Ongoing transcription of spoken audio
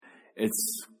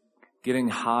it's getting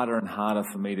harder and harder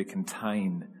for me to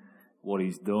contain what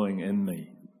he's doing in me.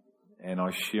 And I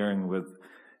was sharing with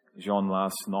John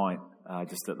last night,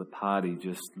 just at the party,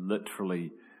 just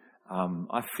literally,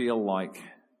 I feel like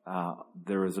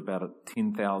there is about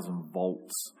 10,000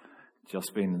 volts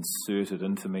just been inserted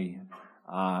into me.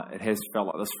 It has felt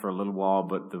like this for a little while,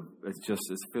 but it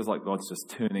feels like God's just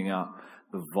turning up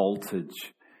the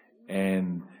voltage.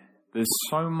 And there's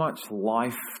so much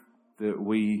life that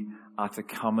we are to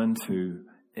come into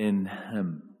in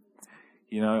Him.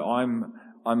 You know,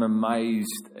 I'm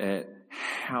amazed at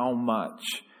how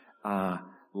much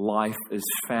life is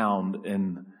found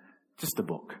in just a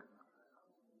book.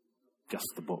 Just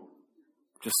a book.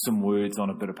 Just some words on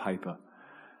a bit of paper.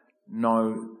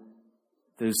 No,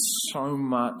 there's so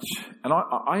much, and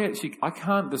I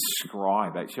can't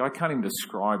even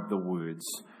describe the words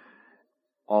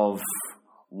of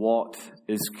what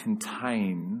is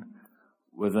contained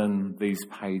within these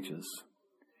pages.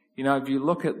 You know, if you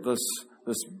look at this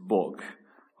book,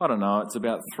 I don't know, it's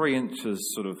about 3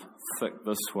 inches sort of thick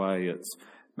this way, it's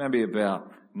maybe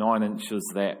about 9 inches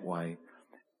that way,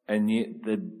 and yet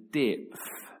the depth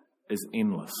is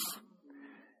endless.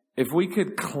 If we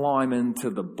could climb into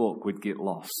the book, we'd get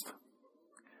lost.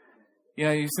 You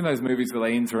know, you've seen those movies where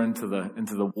they enter into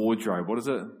the wardrobe. What is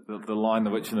it? The Lion,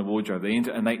 the Witch, and the Wardrobe. They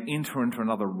enter into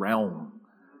another realm.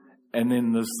 And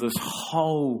then there's this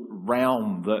whole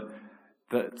realm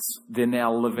that they're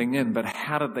now living in. But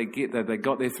how did they get there? They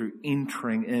got there through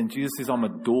entering in. Jesus says, I'm a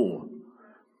door.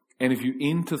 And if you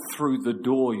enter through the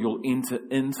door, you'll enter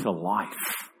into life.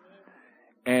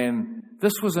 And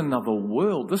this was another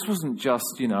world. This wasn't just,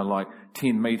 like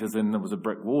 10 meters in, there was a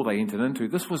brick wall they entered into.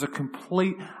 This was a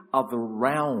complete other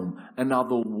realm,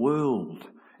 another world.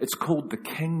 It's called the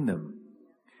kingdom.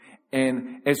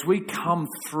 And as we come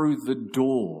through the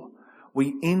door,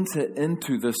 we enter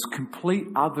into this complete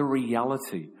other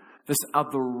reality, this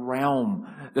other realm,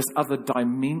 this other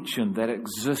dimension that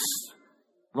exists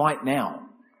right now.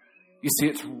 You see,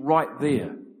 it's right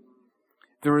there.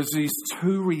 There is these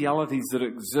two realities that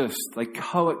exist. They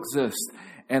coexist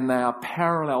and they are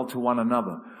parallel to one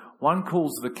another. One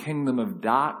calls the kingdom of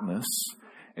darkness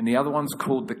and the other one's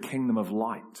called the kingdom of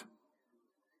light.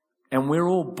 And we're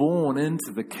all born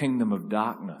into the kingdom of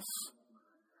darkness.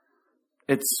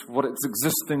 It's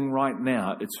existing right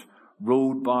now. It's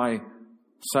ruled by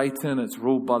Satan. It's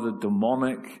ruled by the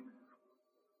demonic.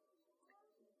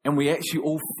 And we actually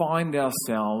all find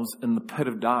ourselves in the pit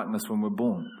of darkness when we're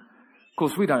born. Of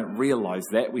course, we don't realize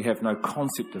that. We have no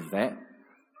concept of that.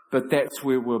 But that's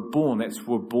where we're born. That's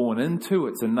what we're born into.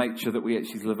 It's a nature that we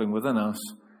actually is living within us.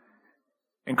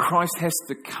 And Christ has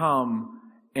to come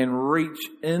and reach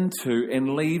into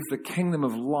and leave the kingdom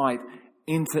of light,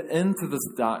 enter into this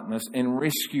darkness and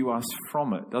rescue us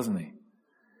from it, doesn't He?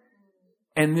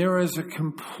 And there is a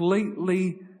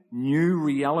completely new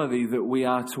reality that we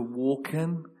are to walk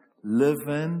in, live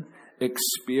in,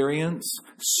 experience,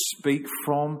 speak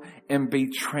from, and be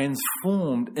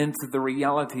transformed into the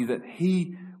reality that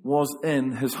He was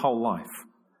in His whole life.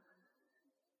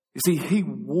 You see, He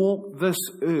walked this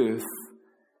earth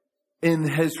in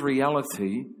His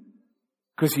reality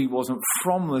because He wasn't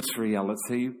from this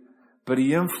reality, but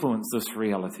He influenced this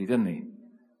reality, didn't He?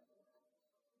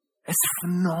 It's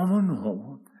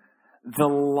phenomenal, the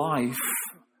life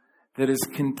that is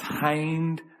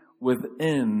contained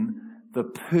within the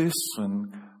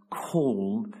person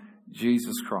called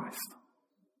Jesus Christ.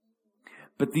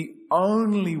 But the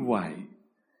only way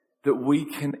that we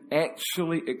can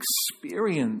actually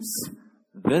experience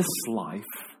this life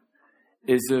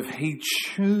is if He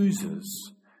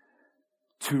chooses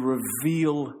to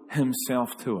reveal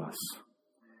Himself to us.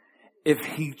 If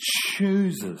He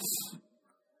chooses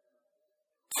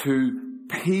to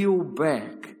peel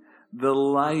back the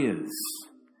layers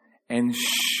and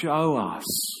show us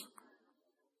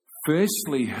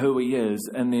firstly who He is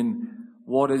and then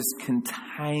what is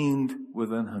contained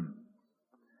within Him.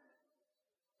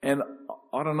 And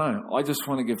I don't know, I just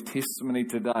want to give testimony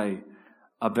today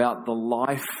about the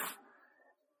life,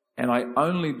 and I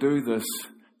only do this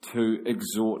to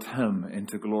exhort Him and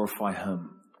to glorify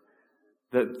Him.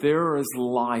 That there is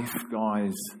life,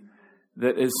 guys,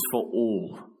 that is for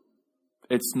all.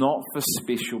 It's not for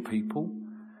special people.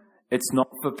 It's not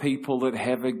for people that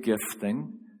have a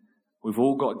gifting. We've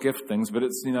all got giftings, but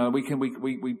it's,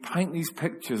 we paint these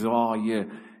pictures. Oh yeah,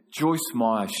 Joyce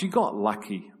Meyer, she got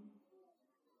lucky.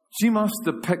 She must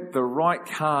have picked the right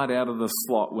card out of the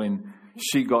slot when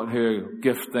she got her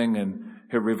gifting and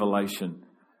her revelation.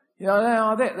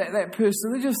 That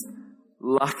person, they're just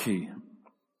lucky.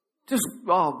 Just,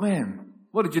 oh man,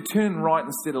 what did you turn right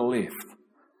instead of left?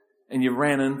 and you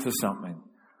ran into something.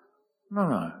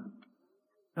 No,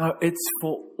 it's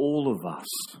for all of us.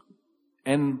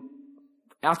 And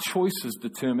our choices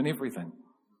determine everything.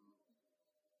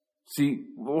 See,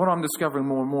 what I'm discovering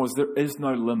more and more is there is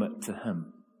no limit to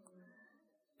Him.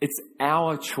 It's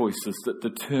our choices that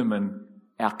determine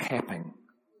our capping.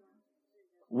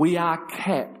 We are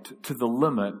capped to the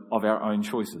limit of our own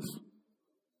choices.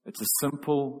 It's as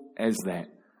simple as that.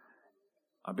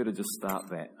 I better just start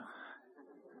that.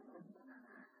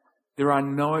 There are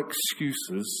no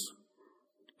excuses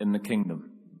in the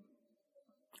kingdom.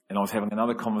 And I was having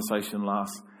another conversation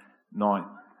last night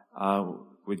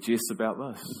with Jess about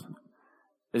this.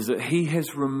 Is that He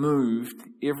has removed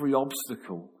every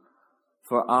obstacle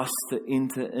for us to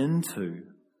enter into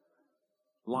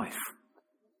life.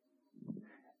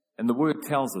 And the Word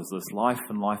tells us this, life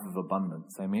and life of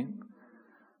abundance. Amen?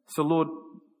 So Lord,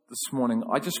 this morning,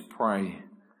 I just pray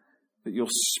that your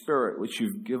Spirit, which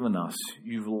you've given us,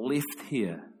 you've left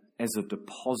here as a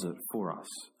deposit for us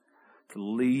to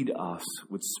lead us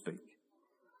would speak.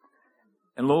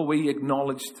 And Lord, we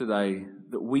acknowledge today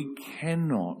that we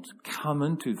cannot come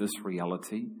into this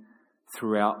reality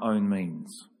through our own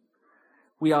means.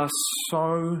 We are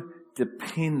so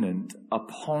dependent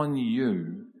upon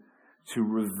you to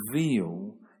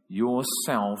reveal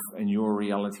yourself and your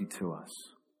reality to us.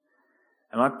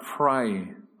 And I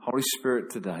pray, Holy Spirit,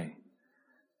 today,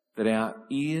 that our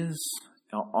ears,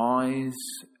 our eyes,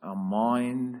 our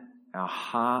mind, our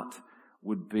heart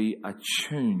would be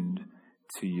attuned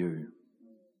to you.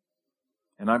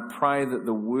 And I pray that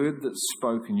the word that's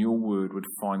spoken, your word, would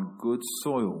find good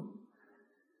soil.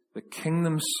 The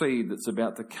kingdom seed that's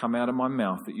about to come out of my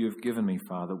mouth that you have given me,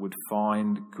 Father, would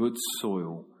find good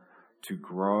soil to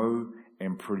grow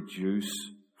and produce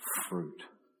fruit.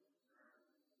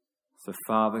 So,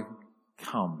 Father,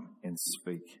 come and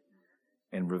speak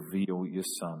and reveal your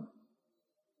Son.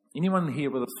 Anyone here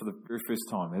with us for the very first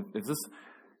time? Is this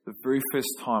the very first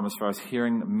time as far as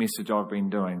hearing the message I've been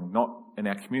doing, not in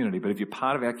our community, but if you're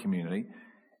part of our community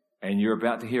and you're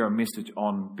about to hear a message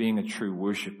on being a true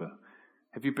worshipper?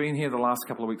 Have you been here the last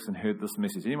couple of weeks and heard this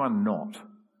message? Anyone not?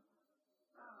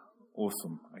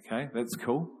 Awesome. Okay, that's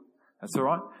cool. That's all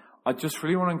right. I just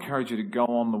really want to encourage you to go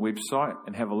on the website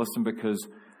and have a listen, because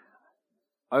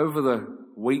over the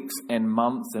weeks and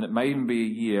months, and it may even be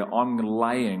a year, I'm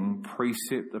laying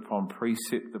precept upon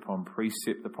precept upon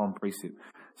precept upon precept.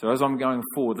 So as I'm going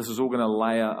forward, this is all going to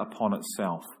layer upon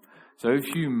itself. So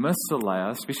if you miss a layer,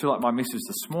 especially like my message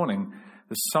this morning,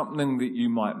 there's something that you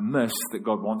might miss that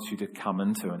God wants you to come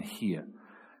into and hear.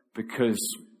 Because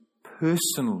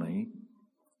personally,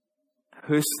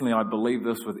 I believe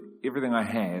this with everything I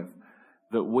have,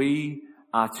 that we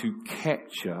are to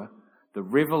capture the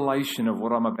revelation of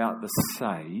what I'm about to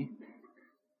say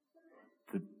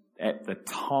at the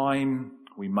time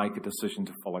we make a decision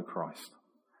to follow Christ.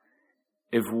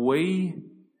 If we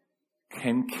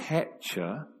can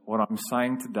capture what I'm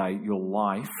saying today, your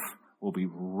life will be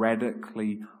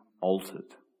radically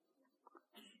altered.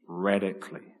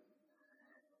 Radically.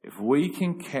 If we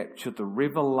can capture the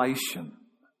revelation,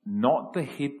 not the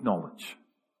head knowledge,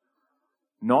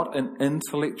 not an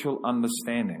intellectual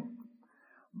understanding,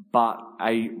 but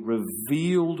a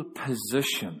revealed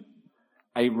position,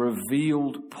 a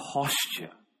revealed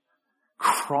posture,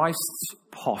 Christ's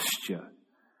posture,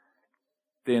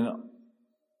 then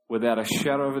without a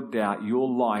shadow of a doubt, your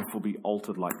life will be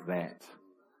altered like that.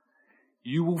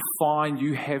 You will find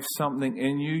you have something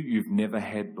in you you've never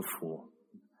had before.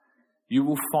 You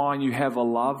will find you have a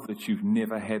love that you've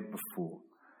never had before.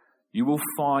 You will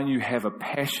find you have a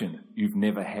passion you've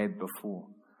never had before.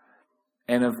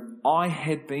 And if I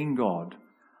had been God,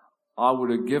 I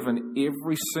would have given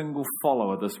every single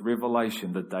follower this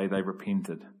revelation the day they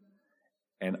repented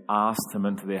and asked Him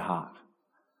into their heart.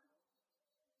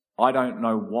 I don't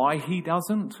know why He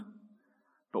doesn't,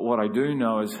 but what I do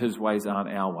know is His ways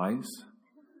aren't our ways.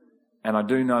 And I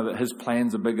do know that His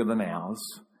plans are bigger than ours,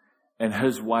 and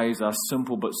His ways are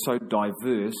simple but so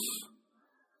diverse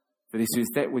that He says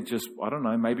that would just, I don't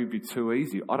know, maybe be too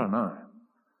easy. I don't know.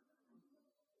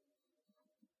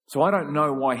 So I don't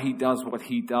know why He does what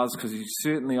He does, because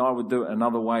certainly I would do it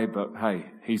another way, but hey,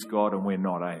 He's God and we're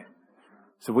not, eh?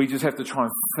 So we just have to try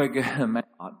and figure Him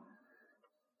out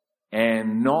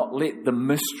and not let the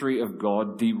mystery of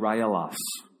God derail us.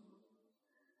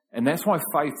 And that's why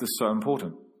faith is so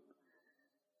important.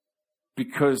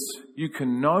 Because you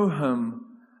can know Him,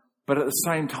 but at the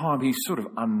same time, He's sort of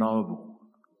unknowable.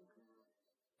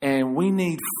 And we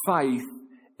need faith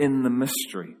in the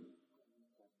mystery.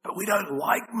 But we don't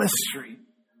like mystery.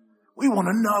 We want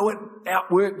to know it,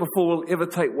 outwork before we'll ever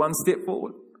take one step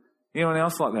forward. Anyone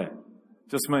else like that?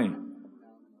 Just me?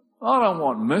 I don't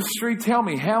want mystery. Tell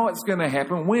me how it's going to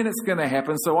happen, when it's going to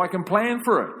happen, so I can plan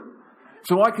for it.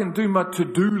 So I can do my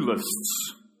to-do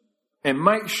lists and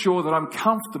make sure that I'm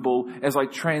comfortable as I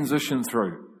transition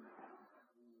through.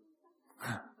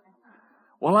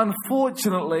 Well,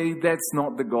 unfortunately, that's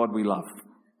not the God we love.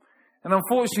 And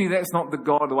unfortunately, that's not the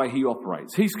God, the way He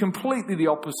operates. He's completely the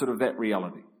opposite of that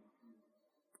reality.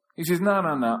 He says, no,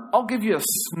 I'll give you a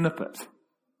snippet.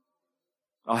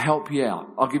 I'll help you out.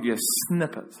 I'll give you a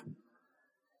snippet.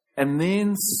 And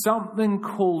then something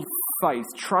called faith,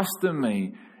 trust in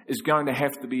me, is going to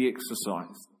have to be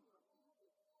exercised.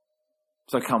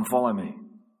 So come follow me.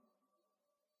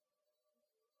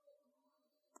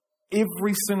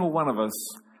 Every single one of us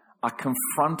are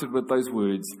confronted with those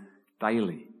words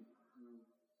daily.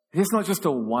 It's not just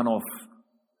a one-off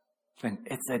thing.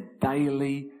 It's a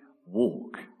daily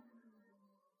walk.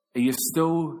 Are you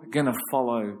still going to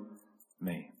follow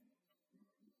me?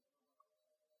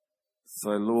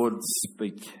 So Lord,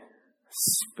 speak.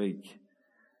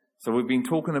 So we've been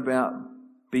talking about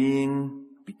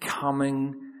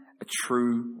becoming a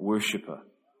true worshipper.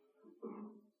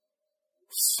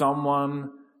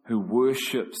 Someone who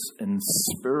worships in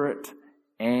spirit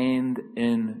and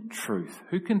in truth.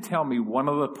 Who can tell me one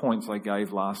of the points I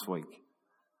gave last week?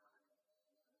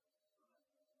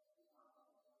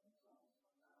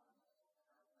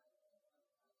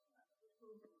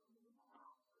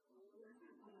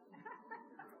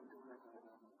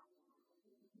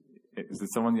 Is there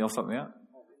someone yell something out?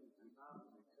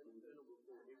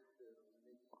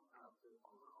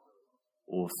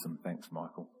 Awesome. Thanks,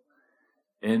 Michael.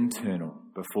 Internal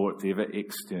before it's ever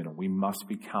external. We must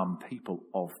become people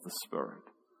of the Spirit.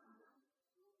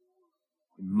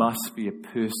 We must be a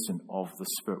person of the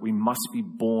Spirit. We must be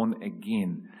born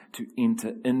again to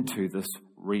enter into this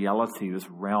reality, this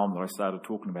realm that I started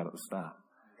talking about at the start.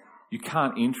 You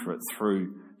can't enter it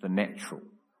through the natural.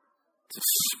 It's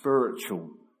a spiritual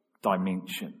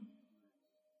dimension.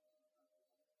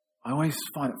 I always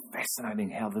find it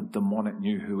fascinating how the demonic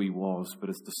knew who he was, but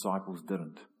his disciples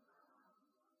didn't.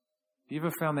 You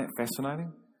ever found that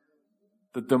fascinating?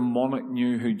 The demonic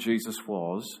knew who Jesus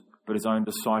was, but his own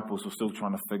disciples were still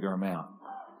trying to figure him out.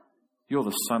 You're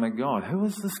the Son of God. Who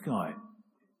is this guy?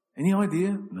 Any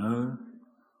idea? No.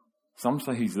 Some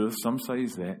say he's this, some say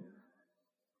he's that.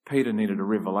 Peter needed a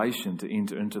revelation to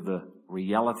enter into the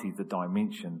reality, the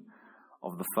dimension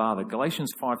of the Father.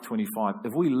 Galatians 5:25,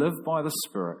 if we live by the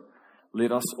Spirit,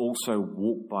 let us also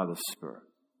walk by the Spirit.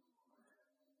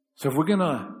 So if we're going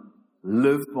to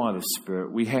live by the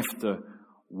Spirit, we have to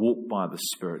walk by the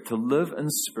Spirit. To live in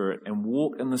Spirit and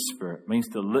walk in the Spirit means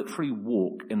to literally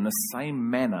walk in the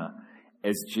same manner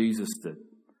as Jesus did.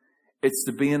 It's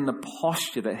to be in the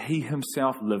posture that He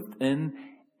Himself lived in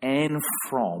and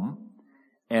from,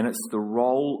 and it's the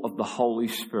role of the Holy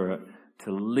Spirit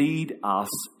to lead us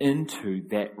into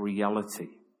that reality.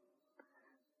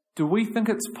 Do we think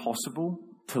it's possible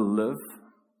to live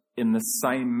in the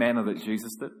same manner that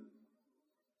Jesus did?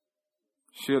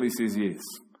 Shirley says yes.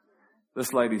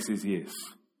 This lady says yes.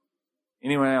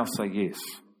 Anyone else say yes?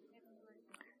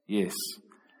 Yes.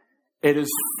 It is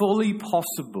fully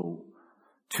possible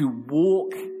to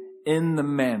walk in the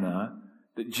manner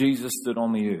that Jesus did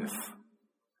on the earth.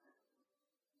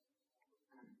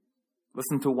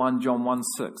 Listen to 1 John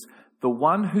 1:6. The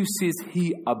one who says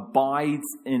he abides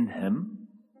in Him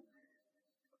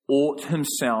ought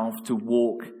himself to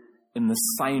walk in the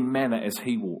same manner as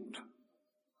He walked.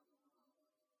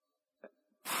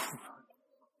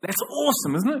 That's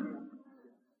awesome, isn't it?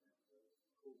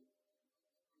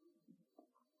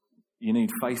 You need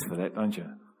faith for that, don't you?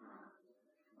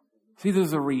 See,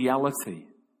 there's a reality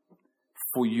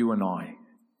for you and I.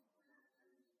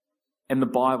 And the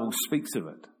Bible speaks of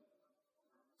it.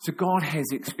 So God has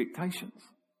expectations.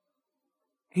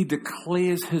 He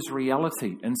declares His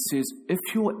reality and says, if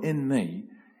you're in me,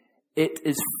 it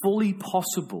is fully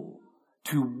possible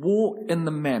to walk in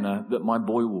the manner that my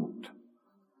boy walked.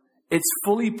 It's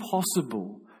fully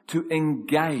possible to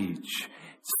engage.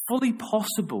 It's fully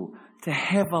possible to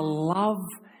have a love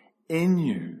in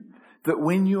you that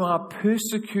when you are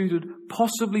persecuted,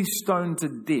 possibly stoned to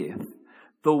death,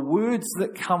 the words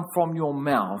that come from your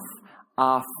mouth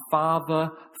are,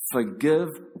 Father, forgive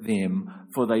them,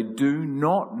 for they do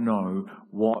not know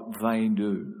what they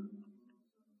do.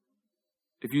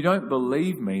 If you don't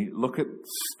believe me, look at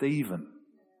Stephen.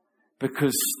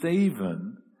 Because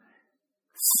Stephen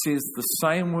says the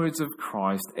same words of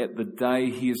Christ at the day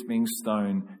he is being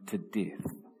stoned to death.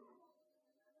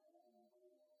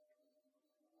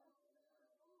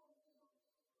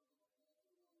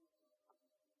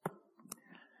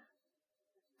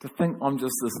 To think I'm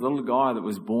just this little guy that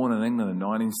was born in England in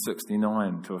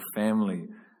 1969 to a family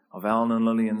of Alan and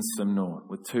Lillian Simnor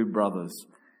with 2 brothers,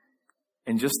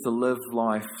 and just to live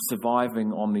life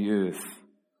surviving on the earth,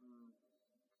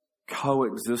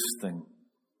 coexisting,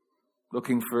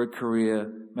 looking for a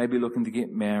career, maybe looking to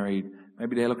get married,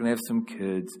 maybe they're looking to have some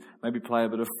kids, maybe play a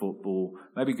bit of football,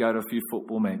 maybe go to a few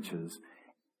football matches,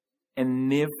 and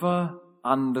never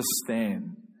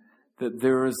understand that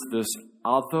there is this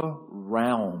other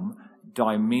realm,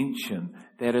 dimension,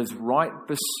 that is right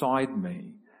beside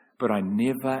me, but I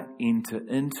never enter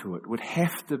into it, would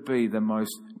have to be the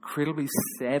most incredibly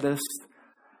saddest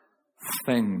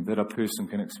thing that a person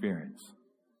can experience,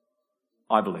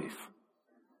 I believe.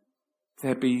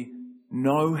 To be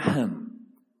know Him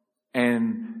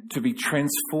and to be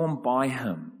transformed by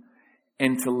Him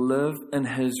and to live in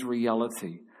His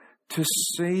reality. To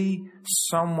see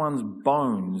someone's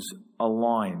bones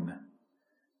align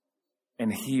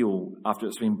and heal after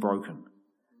it's been broken.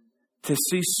 To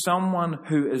see someone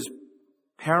who is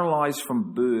paralyzed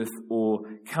from birth or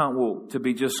can't walk, to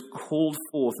be just called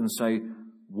forth and say,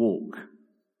 walk,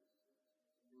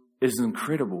 is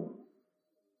incredible.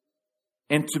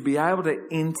 And to be able to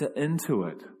enter into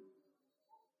it,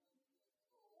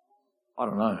 I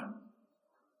don't know.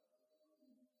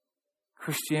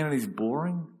 Christianity's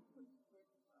boring?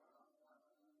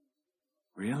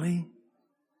 Really?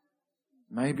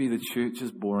 Maybe the church is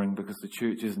boring because the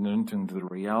church isn't entering into the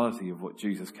reality of what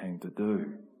Jesus came to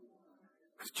do.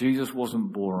 Because Jesus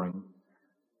wasn't boring.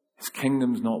 His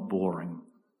kingdom's not boring.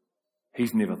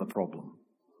 He's never the problem.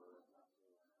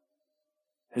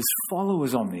 His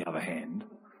followers, on the other hand,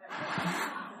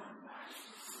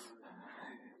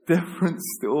 different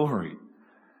story.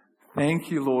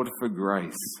 Thank you, Lord, for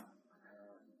grace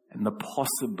and the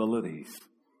possibilities.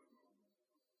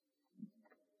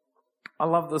 I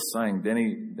love this saying.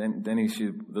 Danny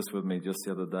shared this with me just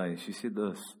the other day. She said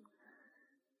this: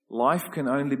 life can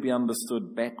only be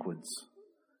understood backwards,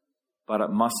 but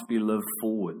it must be lived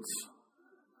forwards.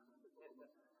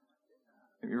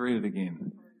 Let me read it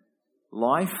again.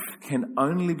 Life can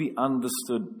only be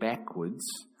understood backwards,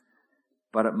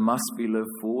 but it must be lived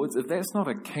forwards. If that's not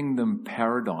a kingdom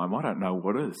paradigm, I don't know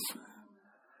what is.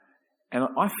 And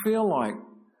I feel like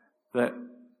that,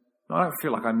 I don't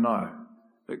feel like I know,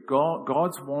 that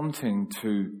God's wanting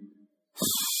to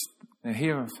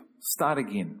start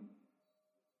again,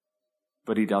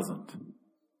 but He doesn't.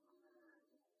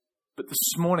 But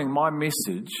this morning, my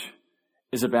message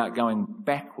is about going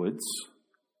backwards,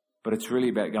 but it's really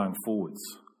about going forwards.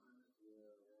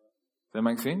 Does that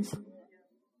make sense?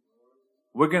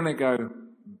 We're going to go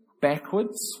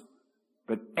backwards,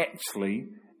 but actually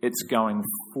it's going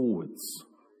forwards.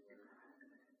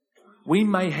 We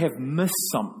may have missed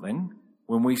something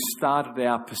when we started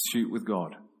our pursuit with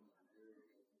God.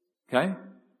 Okay?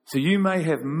 So you may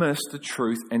have missed the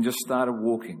truth and just started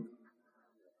walking.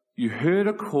 You heard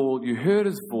a call, you heard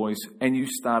His voice, and you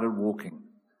started walking.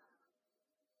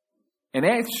 And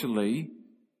actually,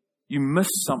 you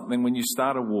missed something when you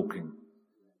started walking.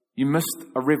 You missed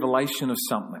a revelation of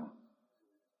something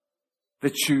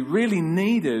that you really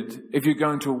needed if you're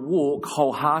going to walk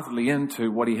wholeheartedly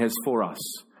into what He has for us.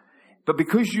 But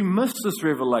because you missed this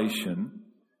revelation,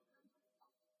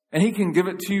 and He can give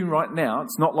it to you right now,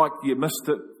 it's not like you missed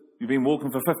it, you've been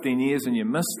walking for 15 years and you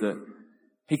missed it.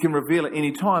 He can reveal it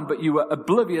any time, but you were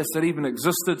oblivious that it even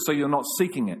existed, so you're not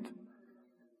seeking it.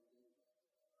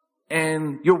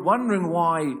 And you're wondering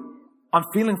why I'm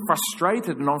feeling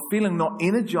frustrated and I'm feeling not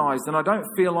energized and I don't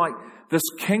feel like this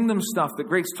kingdom stuff that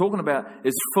Greg's talking about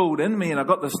is filled in me and I've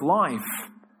got this life.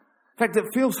 In fact, it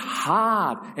feels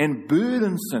hard and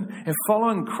burdensome, and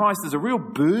following Christ is a real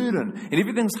burden, and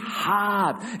everything's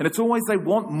hard, and it's always they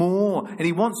want more, and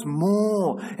He wants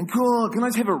more, and God, can I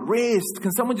just have a rest?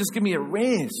 Can someone just give me a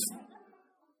rest?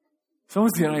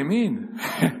 Someone say amen.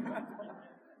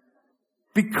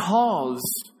 Because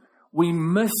we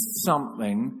missed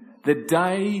something the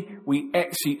day we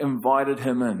actually invited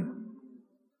Him in.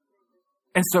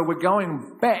 And so we're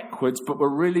going backwards, but we're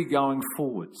really going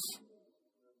forwards.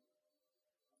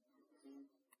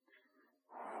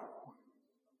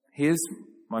 Here's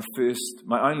my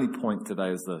only point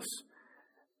today is this.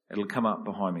 It'll come up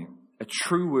behind me. A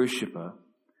true worshipper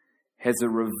has a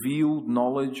revealed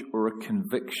knowledge or a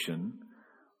conviction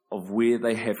of where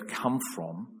they have come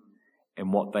from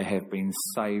and what they have been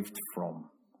saved from.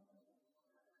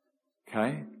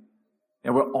 Okay?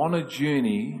 Now we're on a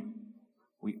journey.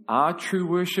 We are true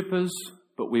worshippers,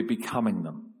 but we're becoming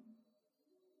them.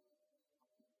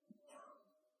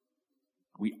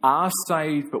 We are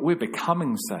saved, but we're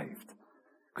becoming saved.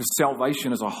 Because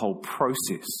salvation is a whole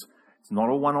process. It's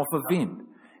not a one-off event.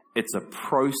 It's a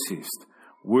process.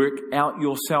 Work out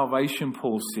your salvation,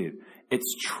 Paul said.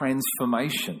 It's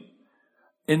transformation.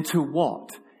 Into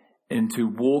what? Into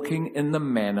walking in the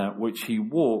manner which he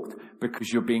walked,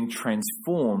 because you're being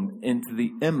transformed into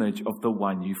the image of the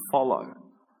one you follow.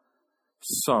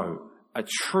 So, a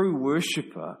true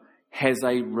worshipper has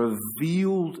a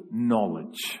revealed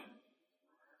knowledge,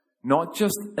 not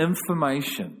just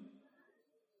information,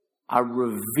 a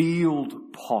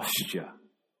revealed posture.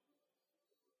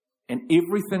 And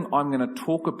everything I'm going to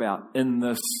talk about in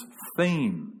this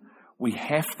theme, we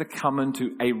have to come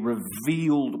into a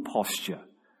revealed posture,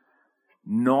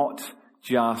 not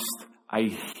just a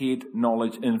head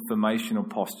knowledge informational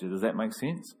posture. Does that make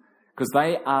sense? Because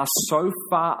they are so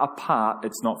far apart,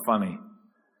 it's not funny.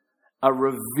 A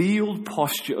revealed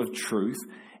posture of truth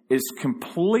is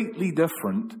completely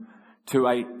different to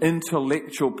an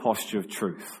intellectual posture of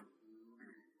truth.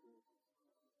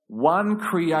 One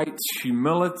creates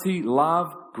humility,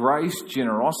 love, grace,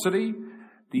 generosity.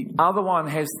 The other one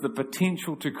has the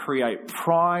potential to create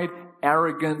pride,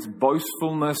 arrogance,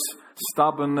 boastfulness,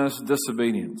 stubbornness,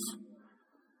 disobedience.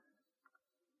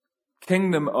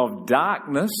 Kingdom of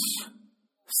darkness,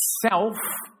 self.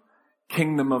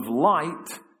 Kingdom of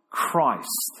light,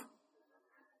 Christ.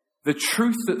 The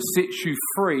truth that sets you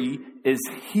free is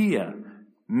here,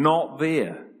 not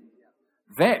there.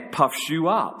 That puffs you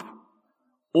up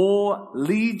or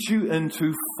leads you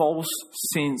into false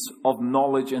sense of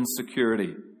knowledge and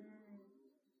security.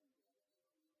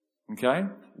 Okay?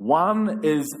 One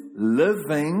is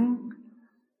living.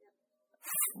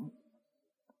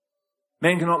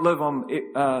 Man cannot live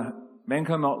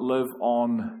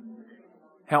on,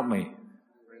 help me.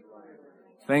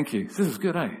 Thank you. This is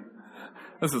good, eh?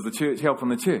 This is the church helping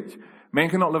the church. Man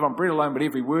cannot live on bread alone, but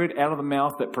every word out of the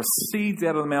mouth that proceeds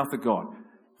out of the mouth of God.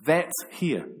 That's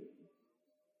here.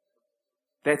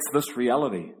 That's this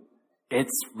reality.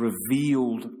 It's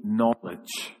revealed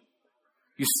knowledge.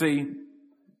 You see,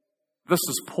 this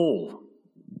is Paul.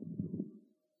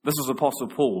 This is Apostle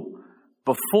Paul.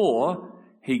 Before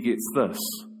he gets this.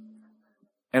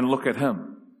 And look at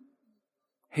him.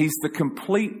 He's the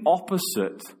complete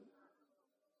opposite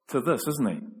to this, isn't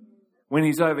he? When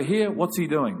he's over here, what's he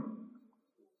doing?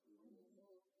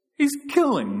 He's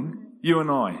killing you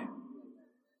and I.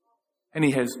 And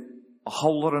he has a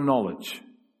whole lot of knowledge.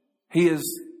 He is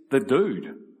the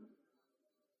dude.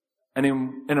 And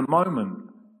in a moment,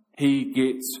 he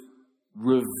gets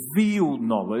revealed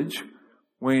knowledge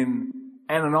when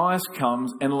Ananias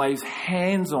comes and lays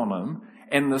hands on him,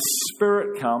 and the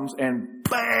Spirit comes and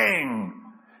bang!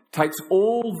 Takes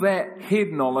all that head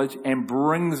knowledge and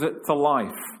brings it to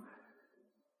life.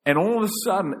 And all of a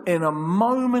sudden, in a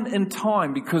moment in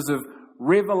time, because of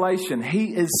revelation,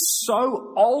 he is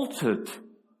so altered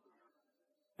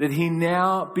that he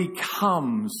now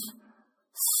becomes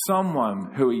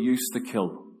someone who he used to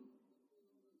kill.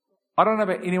 I don't know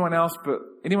about anyone else, but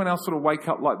anyone else sort of wake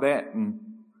up like that and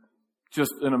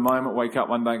just in a moment wake up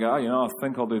one day and go, I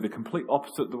think I'll do the complete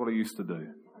opposite to what I used to do.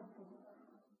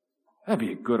 That'd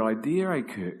be a good idea, eh,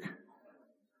 Kirk?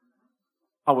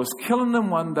 I was killing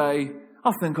them one day.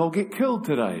 I think I'll get killed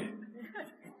today.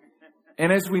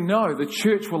 And as we know, the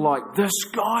church were like, this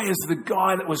guy is the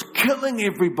guy that was killing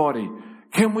everybody.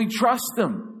 Can we trust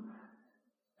him?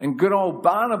 And good old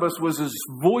Barnabas was his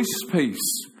voice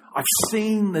piece. I've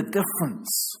seen the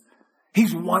difference.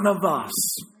 He's one of us.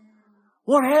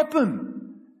 What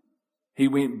happened? He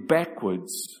went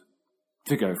backwards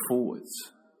to go forwards.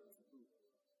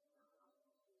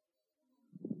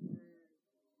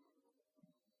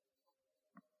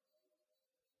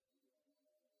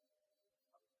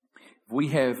 We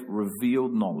have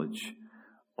revealed knowledge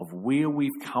of where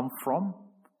we've come from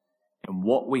and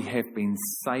what we have been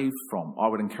saved from. I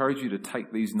would encourage you to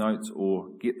take these notes or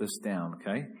get this down,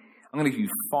 okay? I'm going to give you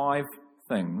 5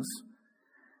 things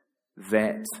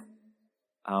that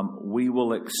we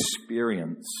will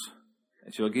experience.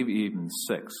 Actually, I'll give you even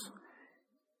 6.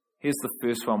 Here's the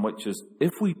first one, which is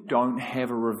if we don't have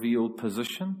a revealed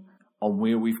position on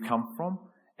where we've come from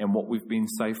and what we've been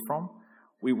saved from,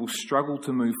 we will struggle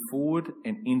to move forward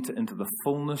and enter into the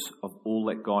fullness of all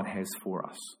that God has for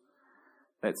us.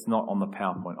 That's not on the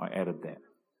PowerPoint. I added that.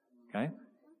 Okay?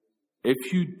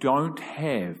 If you don't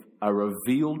have a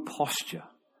revealed posture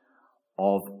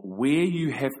of where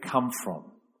you have come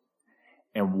from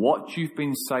and what you've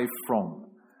been saved from,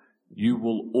 you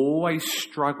will always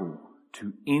struggle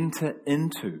to enter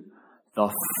into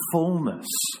the fullness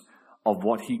of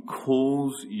what He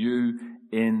calls you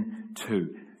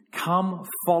into. Come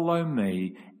follow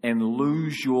me and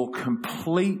lose your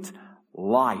complete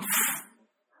life.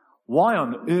 Why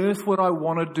on earth would I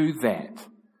want to do that?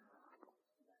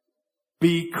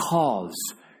 because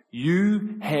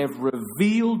you have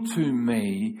revealed to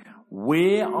me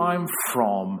where I'm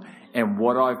from and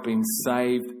what I've been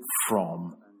saved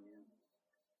from.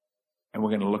 And we're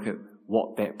going to look at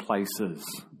what that place is.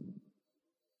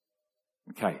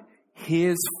 Okay,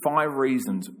 here's 5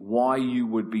 reasons why you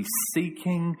would be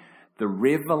seeking the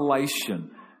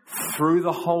revelation through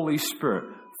the Holy Spirit.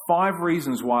 5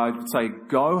 reasons why I would say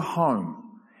go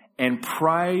home and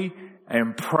pray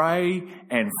and pray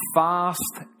and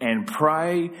fast and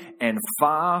pray and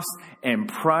fast and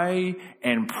pray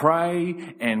and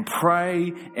pray and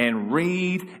pray and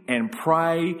read and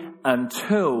pray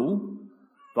until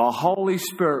the Holy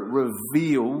Spirit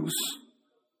reveals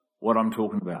what I'm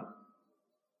talking about.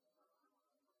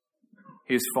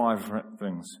 Here's 5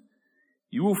 things.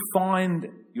 You will find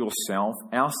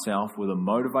ourself with a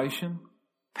motivation,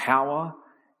 power,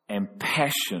 and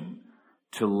passion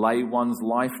to lay one's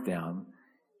life down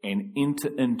and enter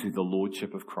into the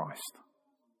Lordship of Christ.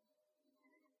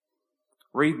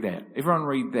 Read that. Everyone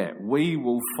read that. We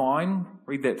will find,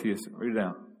 read that to yourself. Read it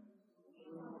out.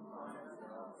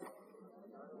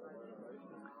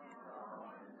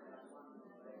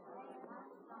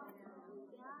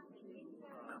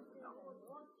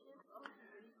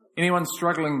 Anyone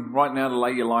struggling right now to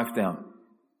lay your life down?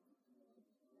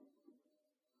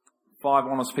 5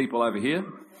 honest people over here.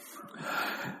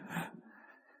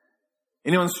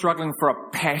 Anyone struggling for a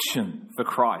passion for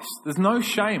Christ? There's no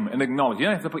shame in acknowledging. You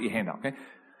don't have to put your hand up, okay?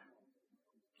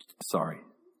 Sorry.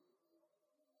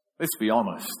 Let's be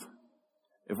honest.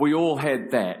 If we all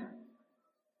had that,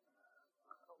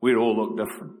 we'd all look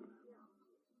different.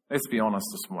 Let's be honest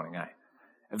this morning, eh?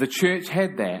 If the church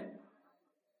had that,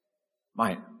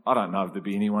 mate, I don't know if there'd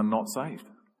be anyone not saved.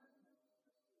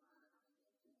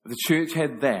 If the church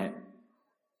had that,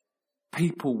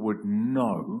 people would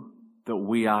know that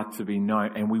we are to be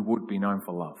known, and we would be known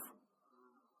for love.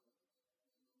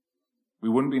 We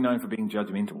wouldn't be known for being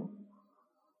judgmental.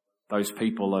 Those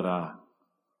people that are,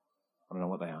 I don't know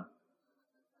what they are.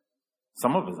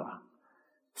 Some of us are.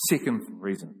 Second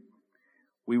reason,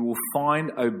 we will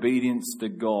find obedience to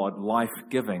God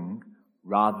life-giving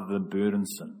rather than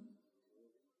burdensome.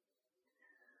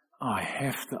 I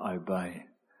have to obey.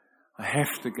 I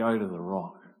have to go to the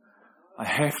rock. I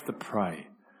have to pray.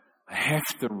 I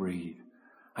have to read.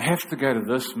 I have to go to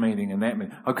this meeting and that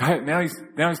meeting. Okay, now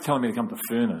he's telling me to come to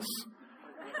Furnace.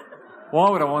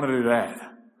 Why would I want to do that?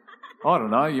 I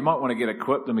don't know. You might want to get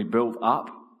equipped and be built up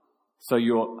so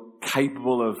you're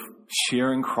capable of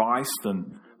sharing Christ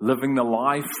and living the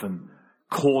life and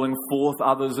calling forth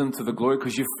others into the glory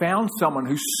because you found someone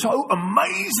who's so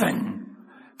amazing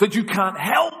that you can't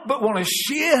help but want to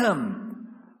share him.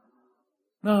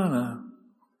 No.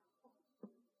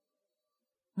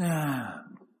 Nah,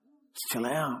 just chill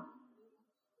out.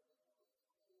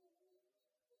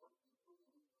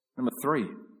 Number 3,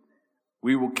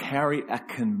 we will carry a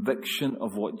conviction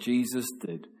of what Jesus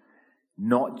did,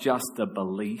 not just a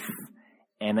belief,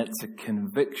 and it's a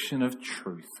conviction of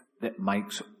truth that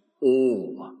makes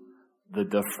all the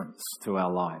difference to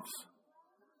our lives.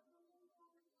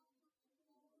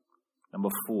 Number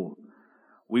 4,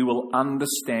 we will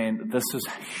understand, this is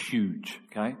huge,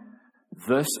 okay?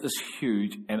 This is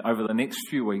huge, and over the next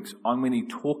few weeks, I'm going to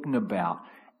be talking about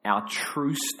our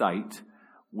true state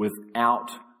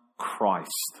without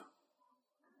Christ.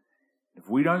 If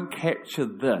we don't capture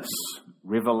this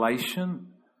revelation,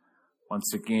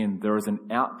 once again, there is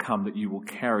an outcome that you will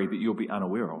carry that you'll be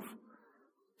unaware of.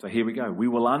 So here we go. We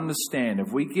will understand, if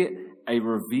we get a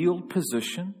revealed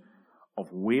position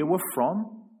of where we're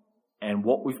from and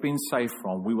what we've been saved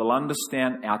from, we will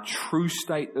understand our true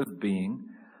state of being,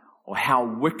 or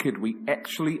how wicked we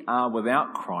actually are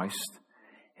without Christ,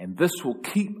 and this will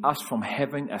keep us from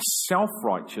having a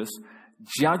self-righteous,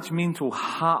 judgmental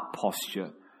heart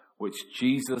posture which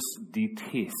Jesus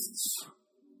detests.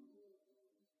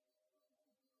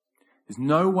 There's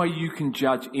no way you can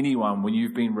judge anyone when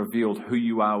you've been revealed who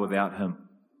you are without him.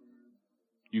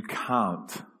 You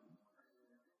can't.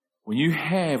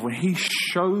 When he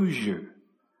shows you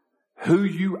who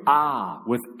you are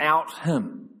without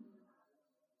him,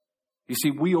 you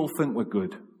see, we all think we're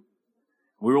good.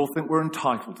 We all think we're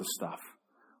entitled to stuff.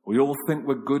 We all think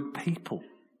we're good people.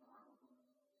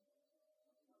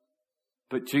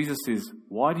 But Jesus says,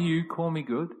 why do you call me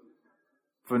good?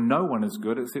 For no one is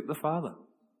good except the Father.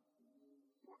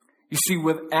 You see,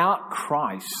 without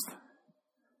Christ,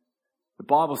 the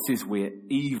Bible says we're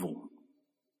evil.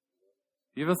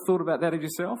 You ever thought about that of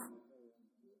yourself?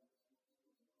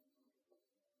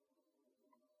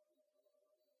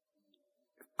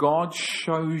 God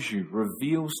shows you,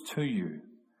 reveals to you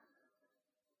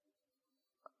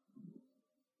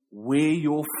where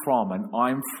you're from and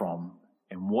I'm from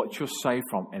and what you're saved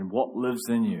from and what lives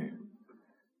in you,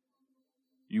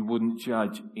 you wouldn't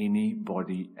judge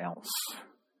anybody else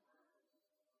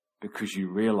because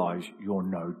you realize you're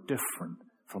no different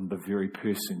from the very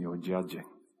person you're judging.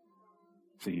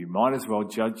 So you might as well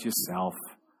judge yourself.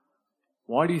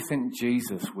 Why do you think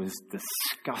Jesus was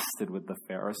disgusted with the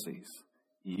Pharisees?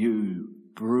 You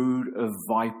brood of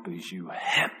vipers, you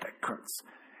hypocrites.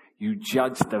 You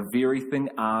judge the very thing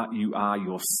you are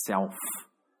yourself,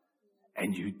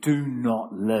 and you do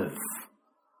not live.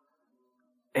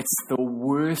 It's the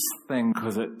worst thing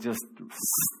because it just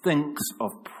stinks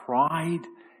of pride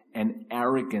and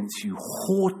arrogance, you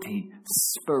haughty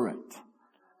spirit.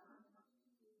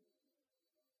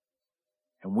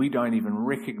 And we don't even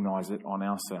recognize it on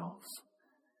ourselves.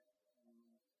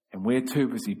 And we're too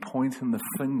busy pointing the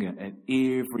finger at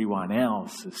everyone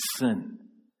else's sin.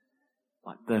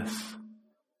 Like this.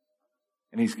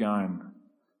 And he's going,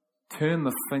 turn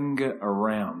the finger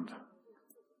around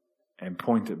and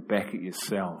point it back at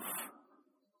yourself.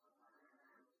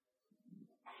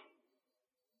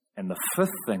 And the fifth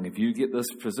thing, if you get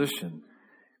this position,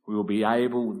 we will be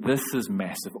able, this is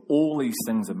massive, all these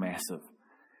things are massive.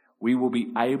 We will be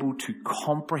able to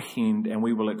comprehend and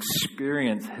we will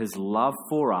experience His love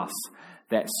for us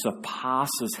that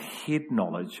surpasses head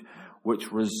knowledge,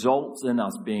 which results in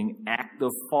us being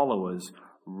active followers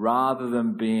rather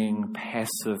than being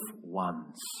passive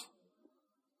ones.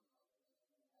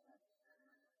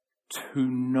 To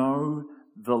know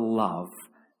the love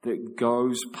that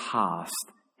goes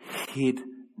past head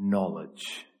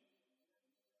knowledge.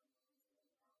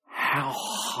 How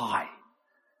high,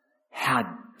 how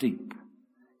deep,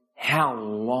 how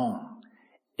long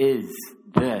is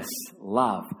this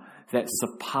love that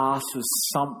surpasses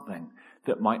something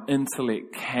that my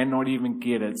intellect cannot even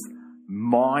get its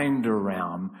mind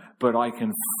around, but I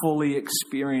can fully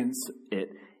experience it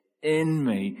in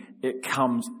me. It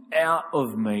comes out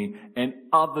of me and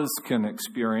others can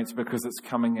experience because it's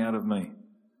coming out of me.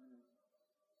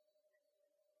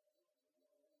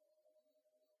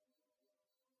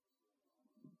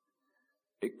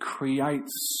 It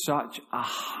creates such a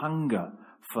hunger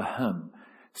for Him,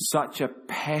 such a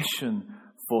passion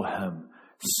for Him,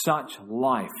 such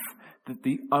life, that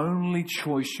the only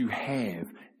choice you have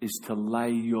is to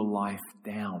lay your life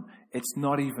down. It's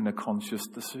not even a conscious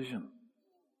decision.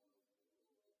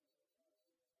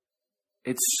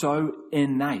 It's so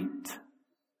innate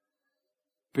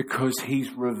because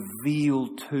He's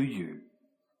revealed to you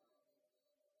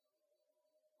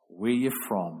where you're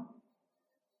from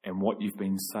and what you've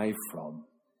been saved from,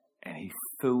 and He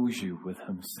fills you with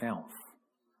Himself.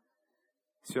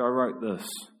 So I wrote this.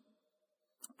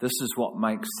 This is what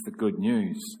makes the good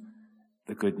news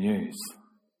the good news.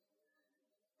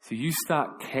 So you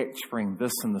start capturing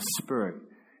this in the Spirit,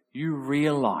 you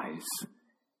realize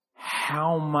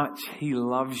how much He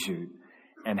loves you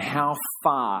and how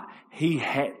far He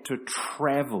had to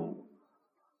travel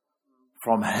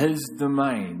from His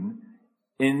domain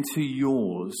into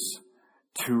yours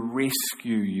to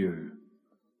rescue you.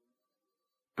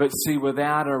 But see,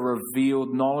 without a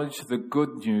revealed knowledge, the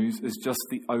good news is just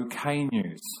the okay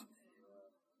news.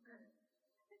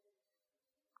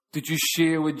 Did you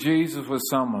share with Jesus with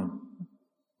someone?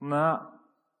 No.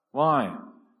 Why?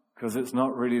 Because it's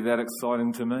not really that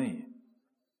exciting to me.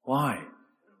 Why?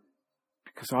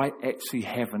 Because I actually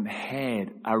haven't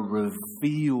had a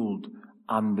revealed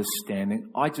understanding.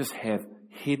 I just have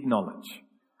head knowledge.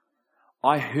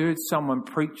 I heard someone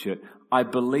preach it. I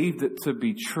believed it to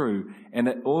be true. And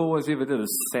all I ever did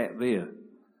is sat there.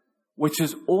 Which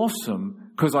is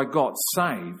awesome because I got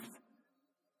saved.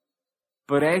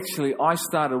 But actually, I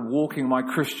started walking my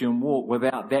Christian walk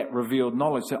without that revealed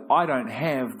knowledge. So I don't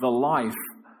have the life,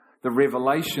 the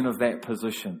revelation of that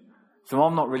position. So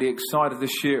I'm not really excited to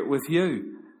share it with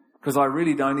you because I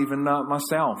really don't even know it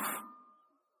myself.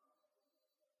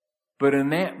 But in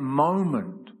that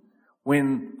moment,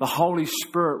 when the Holy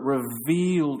Spirit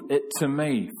revealed it to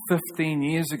me 15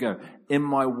 years ago in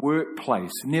my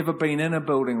workplace, never been in a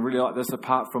building really like this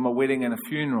apart from a wedding and a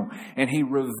funeral, and He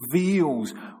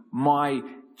reveals my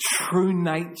true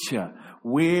nature,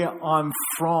 where I'm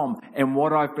from and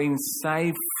what I've been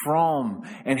saved from,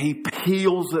 and He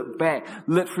peels it back,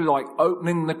 literally like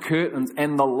opening the curtains,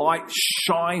 and the light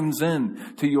shines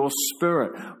in to your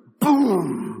spirit.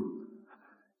 Boom!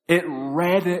 It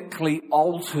radically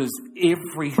alters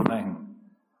everything.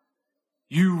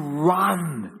 You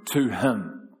run to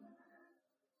Him.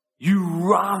 You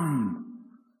run.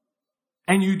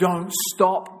 And you don't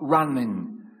stop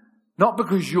running. Not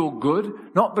because you're good,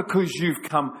 not because you've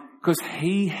come Because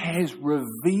he has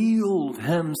revealed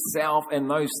himself and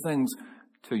those things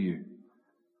to you.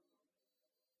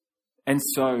 And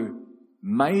so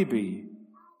maybe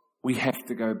we have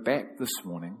to go back this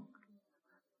morning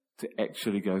to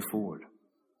actually go forward.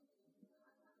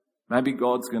 Maybe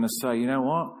God's going to say, you know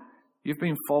what? You've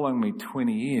been following me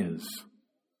 20 years.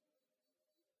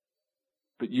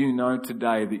 But you know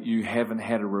today that you haven't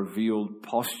had a revealed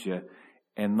posture,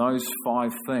 and those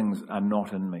 5 things are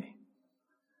not in me.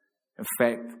 In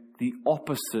fact, the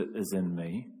opposite is in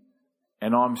me,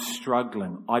 and I'm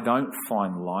struggling. I don't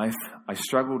find life. I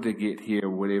struggle to get here,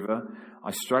 whatever.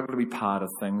 I struggle to be part of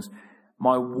things.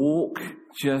 My walk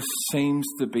just seems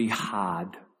to be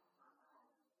hard,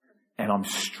 and I'm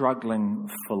struggling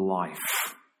for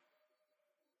life.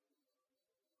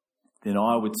 Then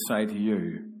I would say to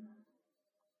you,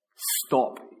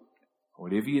 stop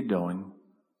whatever you're doing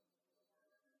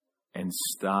and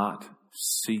start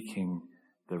seeking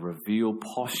the revealed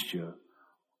posture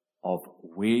of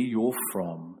where you're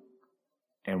from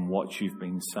and what you've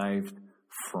been saved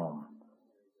from.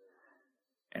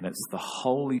 And it's the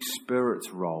Holy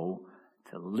Spirit's role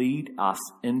to lead us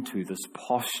into this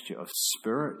posture of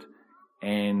spirit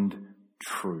and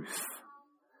truth.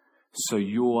 So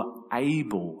you're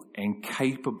able and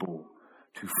capable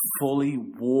to fully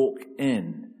walk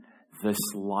in this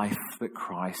life that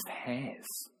Christ has.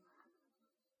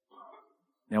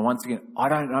 Now, once again, I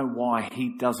don't know why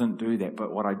he doesn't do that,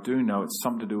 but what I do know, it's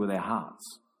something to do with our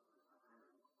hearts.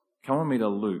 Come with me to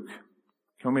Luke.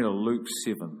 Come with me to Luke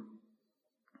 7.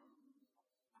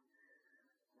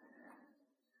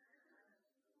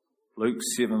 Luke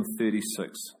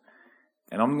 7:36.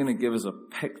 And I'm going to give us a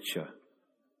picture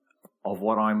of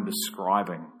what I'm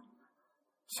describing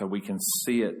so we can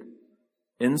see it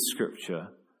in Scripture,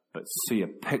 but see a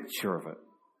picture of it.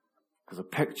 Because a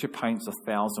picture paints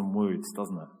 1,000 words,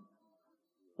 doesn't it?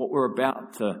 What we're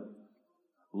about to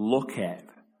look at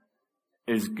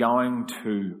is going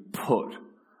to put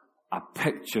a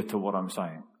picture to what I'm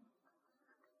saying.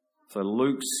 So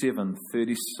Luke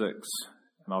 7:36,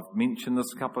 and I've mentioned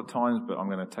this a couple of times, but I'm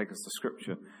going to take us to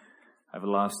Scripture over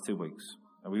the last 2 weeks.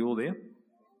 Are we all there?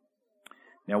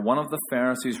 Now, one of the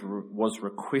Pharisees was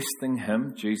requesting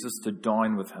him, Jesus, to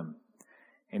dine with him.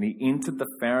 And he entered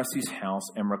the Pharisee's house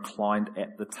and reclined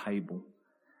at the table.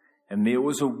 And there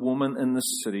was a woman in the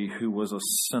city who was a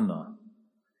sinner.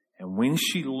 And when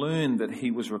she learned that he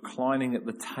was reclining at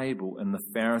the table in the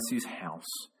Pharisee's house,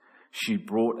 she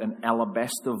brought an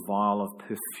alabaster vial of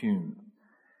perfume.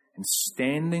 And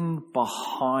standing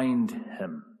behind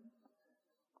him,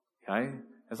 okay,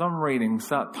 as I'm reading,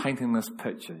 start painting this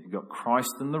picture. You've got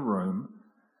Christ in the room.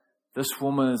 This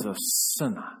woman is a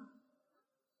sinner.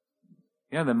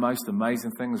 You know, the most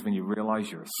amazing thing is when you realize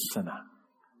you're a sinner.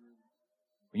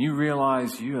 When you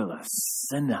realize you're the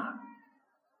sinner.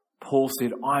 Paul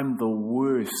said, I'm the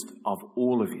worst of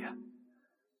all of you.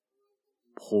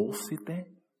 Paul said that?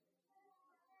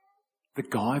 The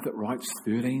guy that writes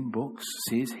 13 books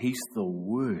says he's the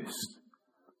worst.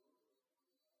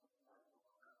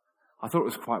 I thought it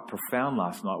was quite profound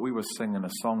last night. We were singing a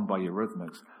song by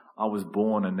Eurythmics. I was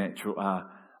born a natural,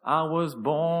 I was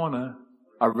born a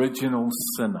original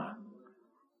sinner.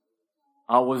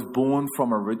 I was born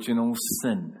from original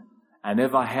sin. And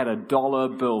if I had $1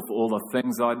 bill for all the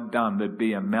things I'd done, there'd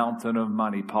be a mountain of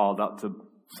money piled up to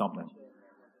something.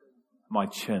 My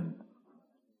chin.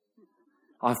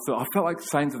 I felt like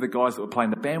saying to the guys that were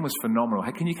playing, the band was phenomenal.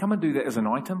 Hey, can you come and do that as an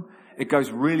item? It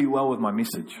goes really well with my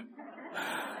message.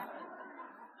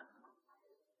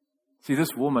 See,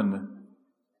 this woman,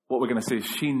 what we're going to see is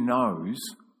she knows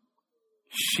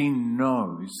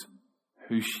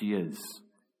who she is.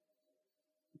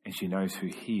 And she knows who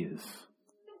he is.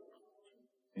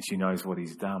 And she knows what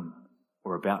he's done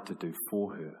or about to do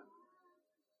for her.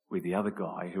 Where the other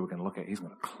guy who we're going to look at, he's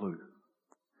got a clue.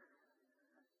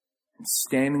 And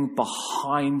standing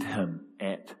behind him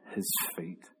at his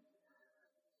feet,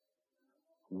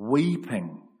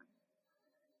 weeping,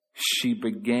 she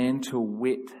began to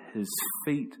wet his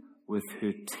feet with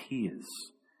her tears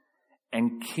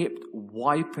and kept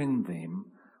wiping them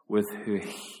with her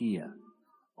hair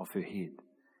of her head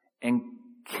and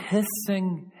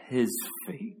kissing his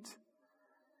feet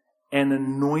and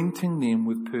anointing them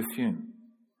with perfume.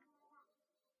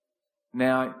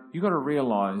 Now, you've got to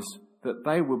realize that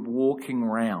they were walking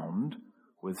around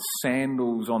with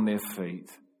sandals on their feet,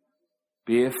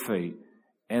 bare feet,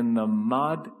 and the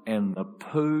mud and the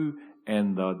poo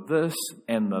and the this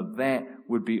and the that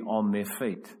would be on their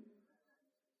feet.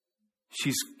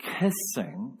 She's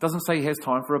kissing. Doesn't say he has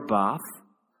time for a bath.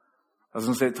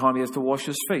 Doesn't say time he has to wash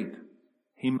his feet.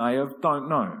 He may have, don't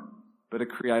know, but a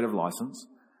creative license.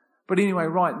 But anyway,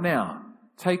 right now,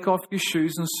 take off your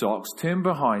shoes and socks, turn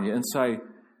behind you and say,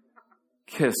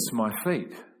 kiss my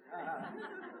feet.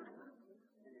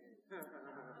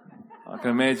 I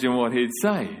can imagine what he'd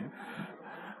say.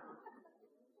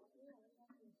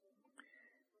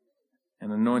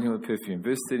 And anoint him with perfume.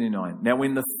 Verse 39. Now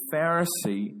when the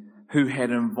Pharisee who had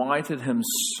invited him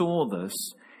saw this,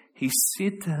 he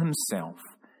said to himself,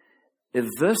 if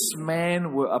this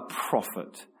man were a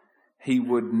prophet, he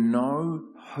would know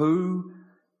who,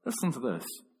 listen to this,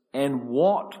 and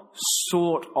what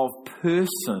sort of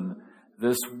person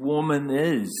this woman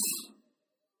is.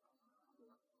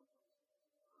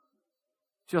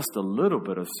 Just a little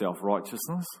bit of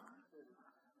self-righteousness.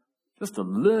 Just a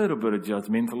little bit of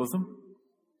judgmentalism.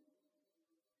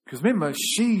 Because remember,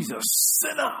 she's a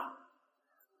sinner.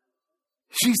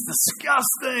 She's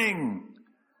disgusting.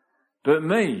 But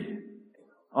me,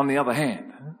 on the other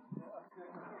hand.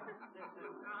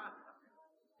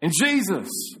 And Jesus,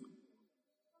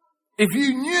 if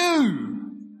you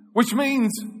knew, which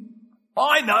means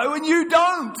I know and you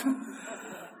don't.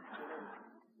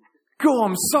 God,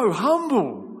 I'm so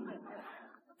humble.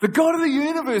 The God of the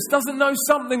universe doesn't know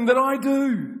something that I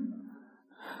do.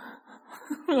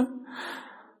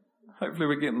 Hopefully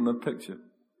we're getting the picture.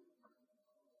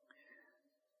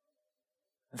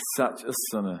 Such a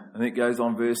sinner. And it goes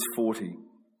on, verse 40.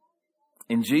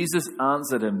 And Jesus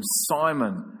answered him,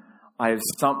 Simon, I have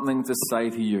something to say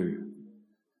to you.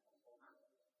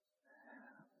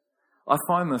 I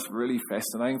find this really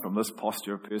fascinating from this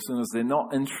posture of person, is they're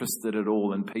not interested at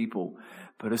all in people.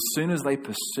 But as soon as they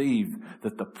perceive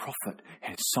that the prophet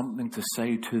has something to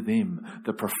say to them,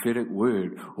 the prophetic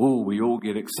word, we all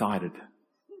get excited.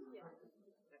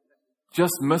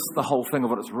 Just miss the whole thing of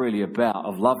what it's really about,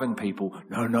 of loving people.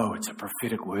 No, it's a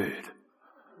prophetic word.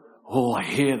 I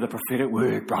hear the prophetic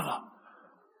word, brother.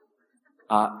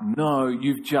 No,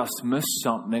 you've just missed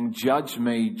something. Judge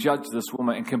me, judge this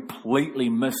woman, and completely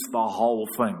miss the whole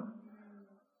thing.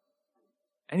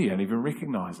 And you don't even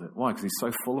recognize it. Why? Because he's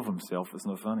so full of himself, isn't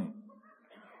it funny?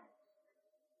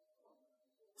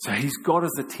 So he's got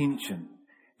his attention.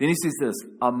 Then he says this,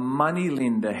 a money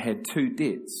lender had two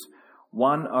debts.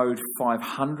 One owed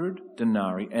 500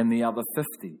 denarii and the other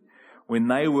 50. When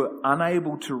they were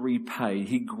unable to repay,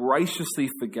 he graciously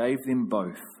forgave them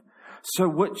both. So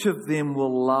which of them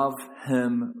will love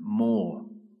him more?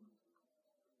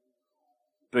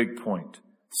 Big point.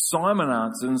 Simon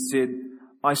answered and said,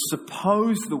 I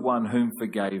suppose the one whom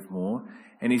forgave more.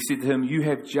 And he said to him, you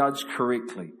have judged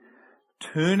correctly.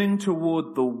 Turning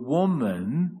toward the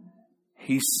woman,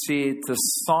 he said to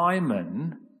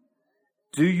Simon,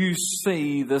 do you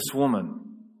see this woman?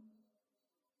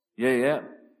 Yeah,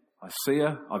 I see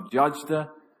her. I've judged her.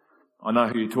 I know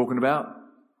who you're talking about.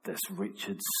 This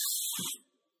wretched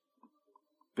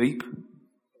beep.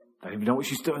 Don't even know what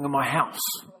she's doing in my house.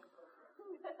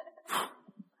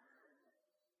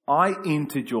 I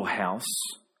entered your house.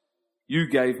 You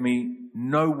gave me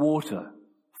no water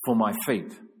for my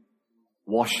feet.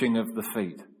 Washing of the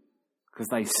feet. Because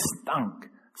they stunk.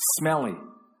 Smelly.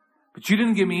 But you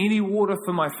didn't give me any water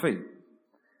for my feet.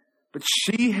 But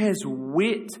she has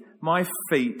wet my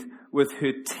feet with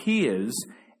her tears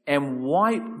and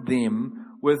wiped them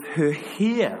with her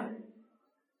hair.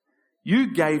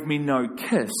 You gave me no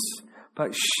kiss,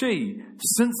 but she,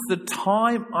 since the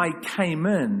time I came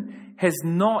in, has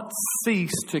not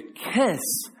ceased to kiss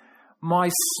my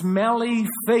smelly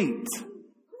feet.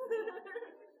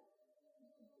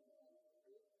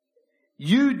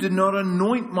 You did not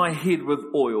anoint my head with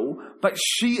oil, but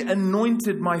she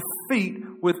anointed my feet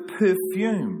with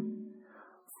perfume.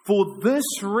 For this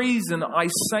reason I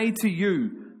say to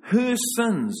you, her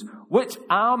sins, which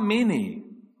are many,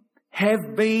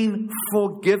 have been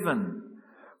forgiven.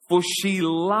 For she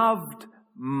loved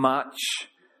much,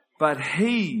 but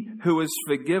he who is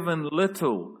forgiven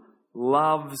little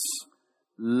loves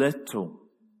little.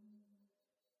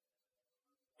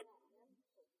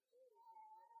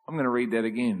 I'm going to read that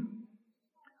again.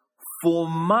 For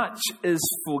much is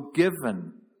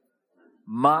forgiven,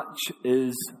 much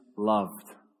is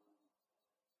loved.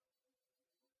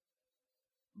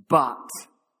 But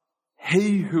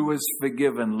he who is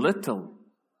forgiven little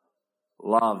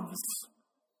loves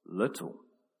little.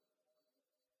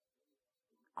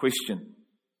 Question.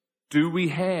 Do we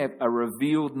have a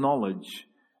revealed knowledge,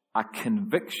 a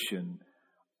conviction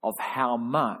of how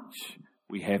much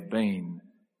we have been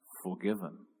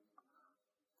forgiven?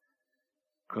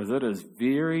 Because it is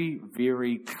very,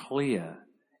 very clear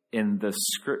in this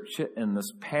scripture, in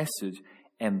this passage,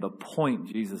 and the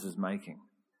point Jesus is making.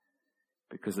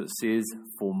 Because it says,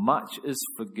 for much is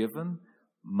forgiven,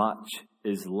 much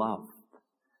is loved.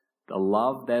 The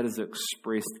love that is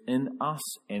expressed in us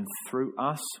and through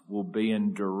us will be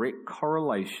in direct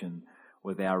correlation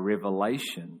with our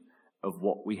revelation of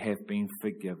what we have been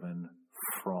forgiven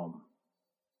from.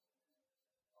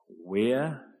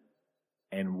 Where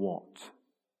and what?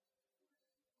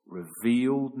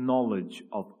 Revealed knowledge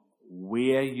of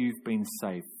where you've been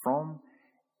saved from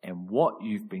and what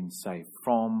you've been saved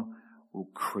from will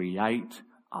create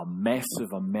a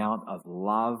massive amount of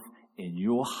love in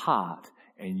your heart,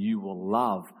 and you will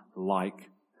love like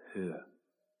her.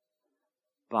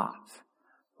 But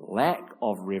lack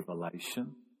of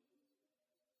revelation,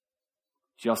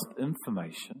 just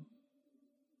information,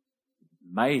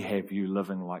 may have you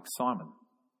living like Simon.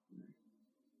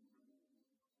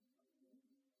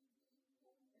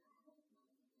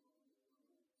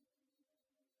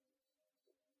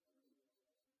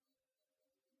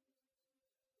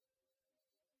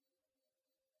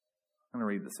 I'm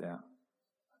going to read this out.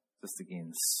 Just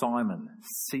again. Simon,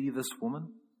 see this woman?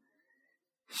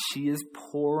 She is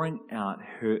pouring out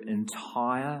her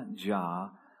entire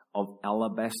jar of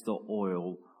alabaster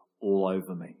oil all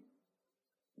over me.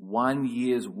 1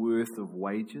 year's worth of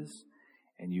wages,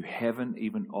 and you haven't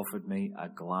even offered me a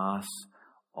glass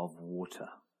of water.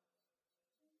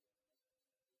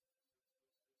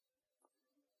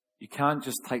 You can't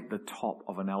just take the top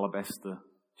of an alabaster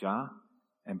jar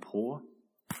and pour.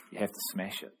 You have to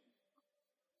smash it.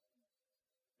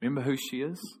 Remember who she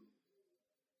is?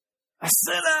 A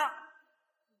sinner!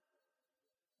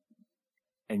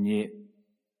 And yet,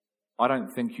 I don't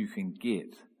think you can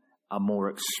get a more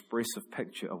expressive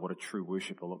picture of what a true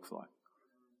worshipper looks like.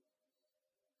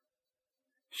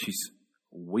 She's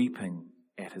weeping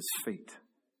at his feet.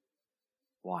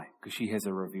 Why? Because she has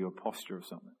a revealed posture of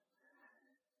something.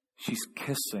 She's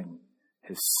kissing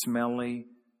his smelly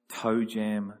toe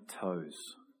jam toes.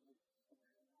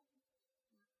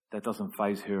 That doesn't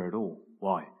faze her at all.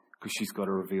 Why? Because she's got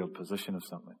a revealed position of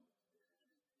something.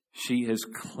 She is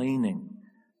cleaning.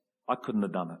 I couldn't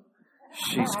have done it.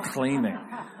 She's cleaning.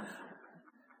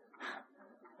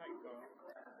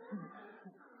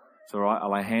 It's all right. I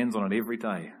lay hands on it every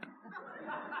day.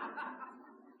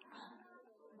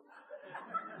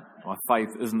 My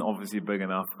faith isn't obviously big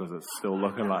enough because it's still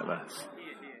looking like this.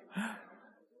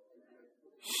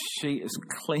 She is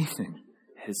cleaning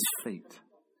his feet.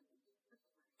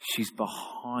 She's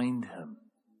behind him.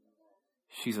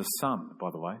 She's a son, by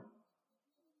the way.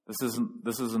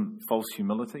 This isn't false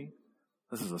humility.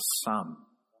 This is a son.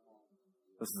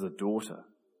 This is a daughter.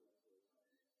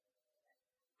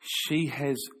 She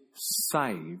has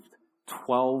saved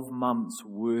 12 months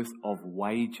worth of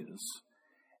wages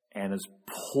and is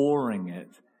pouring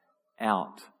it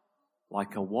out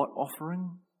like a what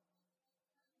offering?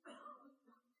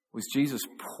 Was Jesus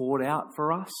poured out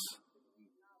for us?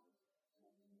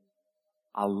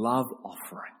 A love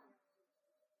offering.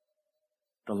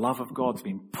 The love of God's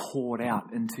been poured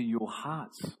out into your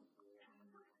hearts.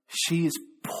 She is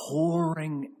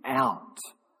pouring out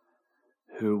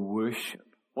her worship.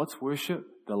 What's worship?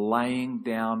 The laying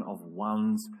down of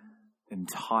one's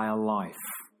entire life.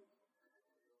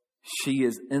 She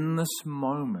is in this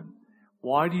moment.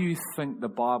 Why do you think the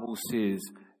Bible says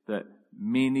that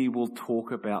many will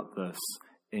talk about this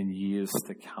in years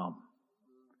to come?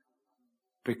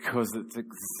 Because it's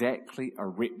exactly a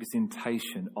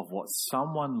representation of what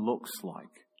someone looks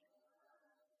like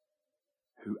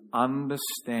who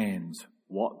understands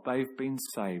what they've been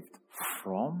saved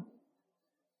from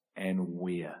and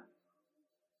where.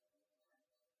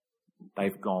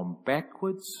 They've gone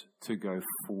backwards to go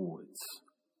forwards.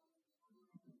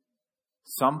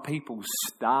 Some people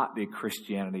start their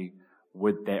Christianity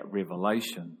with that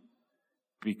revelation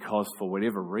because for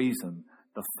whatever reason,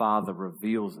 the Father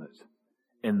reveals it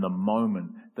in the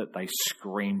moment that they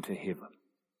scream to heaven.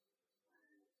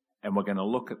 And we're going to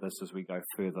look at this as we go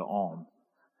further on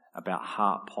about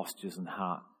heart postures and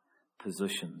heart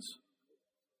positions.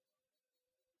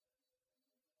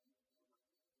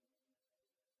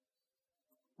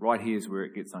 Right here is where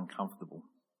it gets uncomfortable,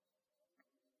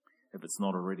 if it's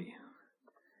not already.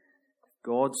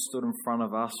 God stood in front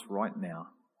of us right now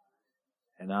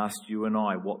and asked you and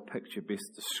I what picture best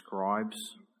describes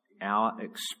our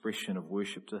expression of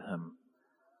worship to Him.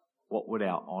 What would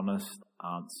our honest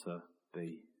answer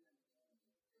be?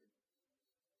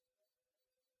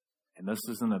 And this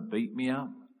isn't a beat me up.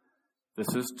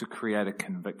 This is to create a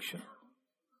conviction.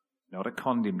 Not a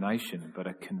condemnation, but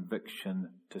a conviction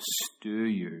to stir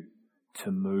you to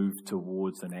move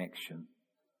towards an action.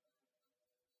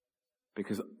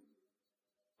 Because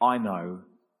I know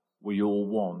we all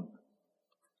want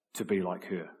to be like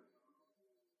her.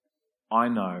 I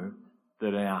know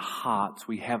that in our hearts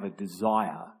we have a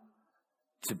desire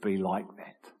to be like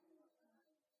that.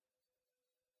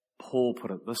 Paul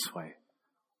put it this way,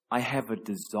 I have a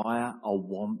desire, a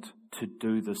want to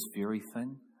do this very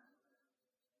thing,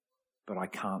 but I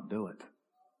can't do it.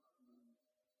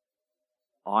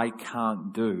 I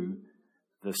can't do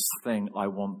this thing I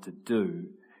want to do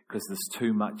because there's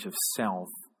too much of self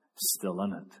still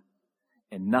in it.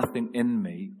 And nothing in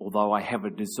me, although I have a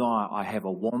desire, I have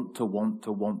a want,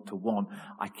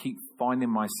 I keep finding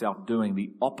myself doing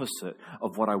the opposite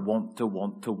of what I want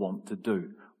to do.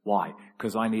 Why?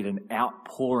 Because I need an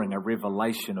outpouring, a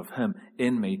revelation of Him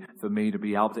in me for me to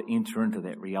be able to enter into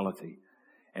that reality.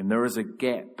 And there is a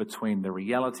gap between the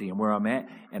reality and where I'm at,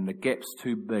 and the gap's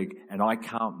too big, and I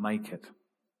can't make it.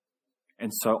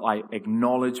 And so I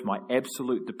acknowledge my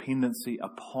absolute dependency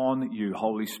upon you,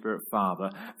 Holy Spirit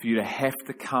Father, for you to have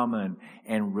to come in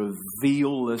and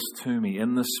reveal this to me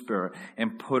in the Spirit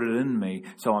and put it in me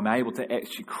so I'm able to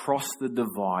actually cross the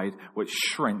divide which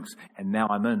shrinks, and now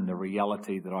I'm in the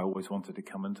reality that I always wanted to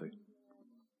come into.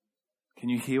 Can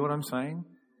you hear what I'm saying?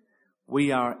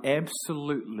 We are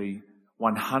absolutely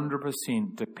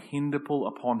 100% dependable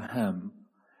upon Him,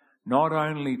 not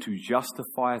only to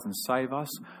justify us and save us,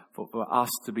 but for us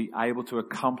to be able to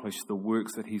accomplish the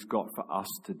works that He's got for us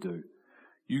to do.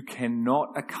 You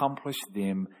cannot accomplish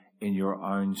them in your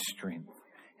own strength.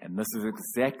 And this is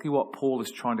exactly what Paul is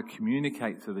trying to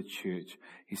communicate to the church.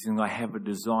 He's saying, I have a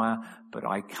desire, but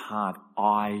I can't.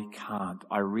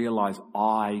 I realize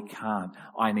I can't.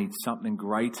 I need something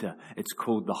greater. It's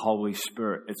called the Holy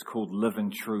Spirit. It's called living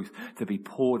truth to be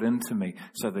poured into me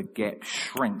so the gap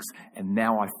shrinks. And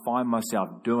now I find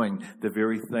myself doing the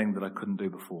very thing that I couldn't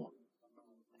do before.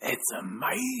 It's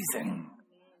amazing.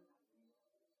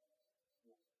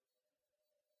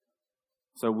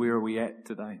 So where are we at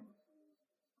today?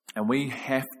 And we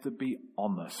have to be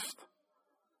honest.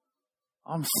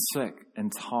 I'm sick and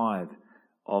tired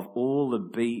of all the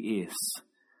BS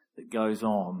that goes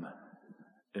on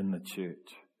in the church.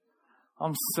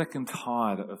 I'm sick and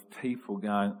tired of people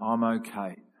going, I'm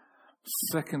okay.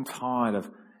 Sick and tired of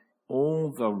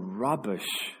all the rubbish.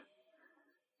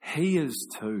 He is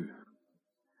too.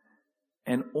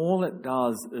 And all it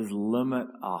does is limit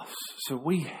us. So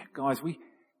we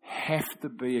have to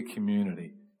be a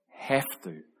community. Have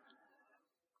to.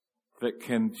 That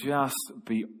can just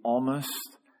be honest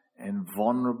and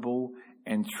vulnerable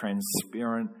and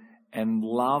transparent and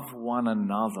love one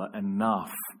another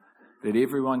enough that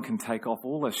everyone can take off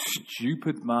all the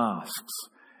stupid masks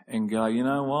and go, you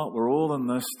know what, we're all in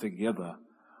this together,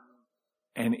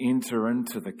 and enter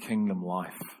into the kingdom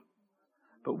life.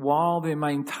 But while there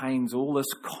maintains all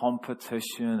this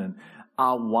competition and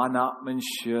our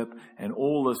one-upmanship and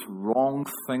all this wrong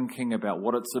thinking about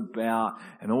what it's about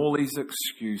and all these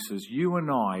excuses, you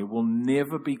and I will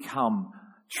never become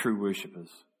true worshippers.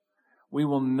 We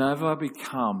will never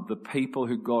become the people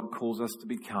who God calls us to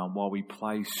become while we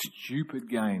play stupid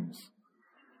games.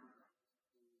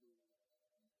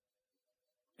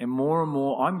 And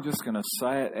more, I'm just going to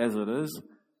say it as it is,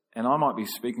 and I might be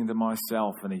speaking to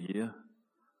myself in a year.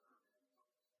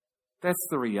 That's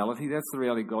the reality. That's the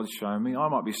reality God's shown me. I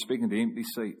might be speaking to empty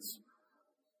seats.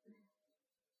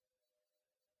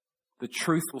 The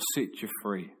truth will set you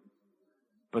free,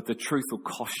 but the truth will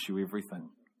cost you everything.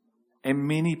 And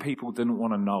many people didn't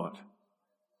want to know it.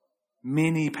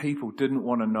 Many people didn't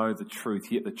want to know the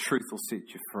truth, yet the truth will set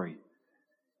you free.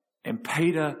 And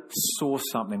Peter saw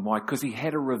something. Why? Because he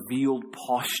had a revealed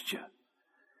posture.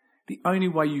 The only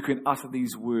way you can utter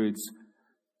these words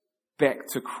back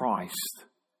to Christ,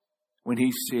 when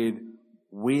he said,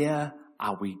 where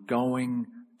are we going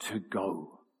to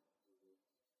go?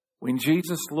 When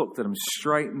Jesus looked at him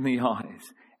straight in the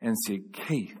eyes and said,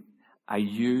 Keith, are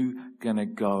you going to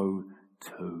go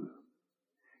too?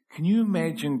 Can you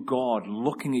imagine God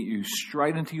looking at you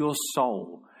straight into your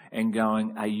soul and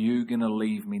going, are you going to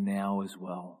leave me now as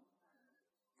well?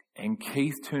 And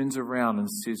Keith turns around and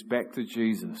says back to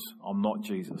Jesus, I'm not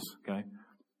Jesus, okay?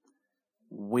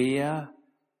 Where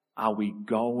are we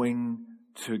going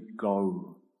to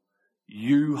go?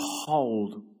 You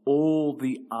hold all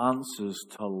the answers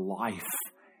to life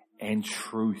and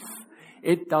truth.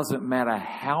 It doesn't matter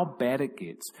how bad it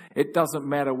gets. It doesn't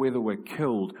matter whether we're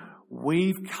killed.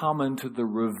 We've come into the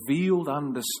revealed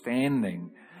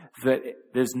understanding that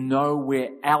there's nowhere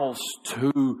else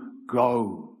to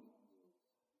go.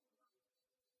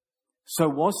 So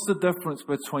what's the difference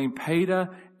between Peter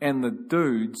and the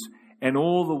dudes and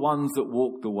all the ones that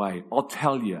walked away? I'll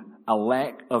tell you, a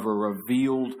lack of a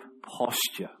revealed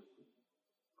posture.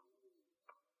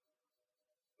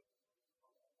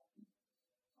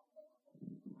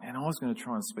 And I was going to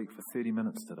try and speak for 30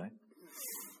 minutes today.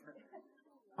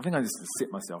 I think I just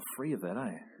set myself free of that,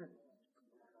 eh? Do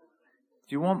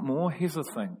you want more? Here's the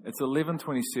thing. It's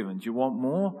 11:27. Do you want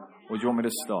more or do you want me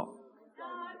to stop?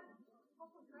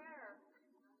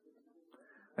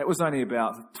 That was only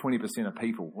about 20% of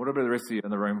people. What about the rest of you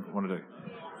in the room want to do?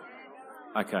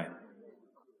 Okay.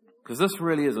 Because this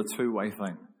really is a two-way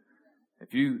thing.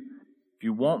 If you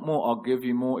want more, I'll give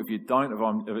you more. If you don't,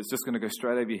 if it's just going to go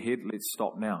straight over your head, let's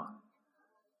stop now.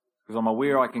 Because I'm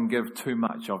aware I can give too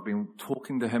much. I've been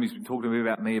talking to him. He's been talking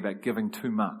to me about giving too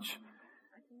much.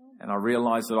 And I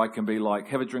realise that I can be like,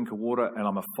 have a drink of water, and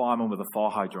I'm a fireman with a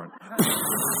fire hydrant.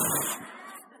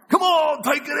 Come on,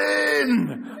 take it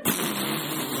in!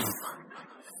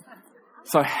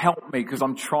 So help me, because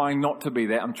I'm trying not to be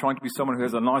that. I'm trying to be someone who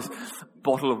has a nice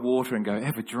bottle of water and go,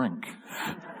 have a drink.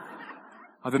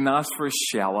 I didn't ask for a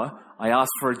shower. I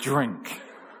asked for a drink.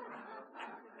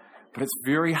 But it's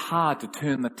very hard to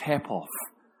turn the tap off.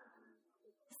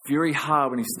 Very hard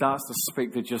when he starts to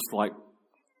speak to just like,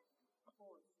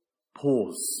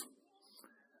 pause.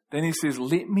 Then he says,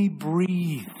 let me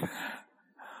breathe.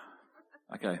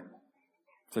 Okay.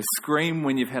 So scream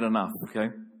when you've had enough, okay?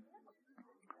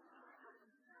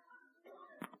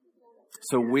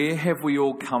 So where have we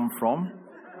all come from?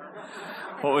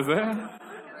 What was that?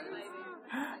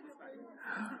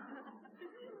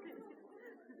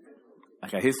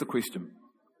 Okay, here's the question.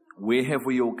 Where have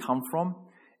we all come from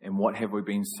and what have we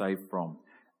been saved from?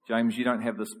 James, you don't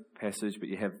have this passage, but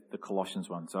you have the Colossians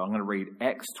one. So I'm going to read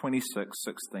Acts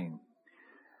 26:16.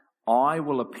 I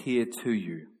will appear to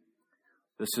you.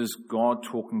 This is God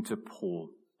talking to Paul.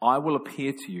 I will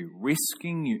appear to you,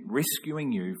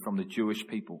 rescuing you from the Jewish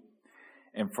people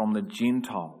and from the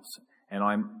Gentiles. And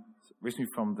I'm rescuing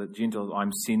from the Gentiles,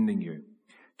 I'm sending you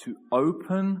to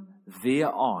open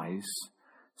their eyes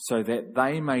so that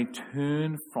they may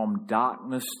turn from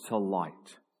darkness to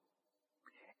light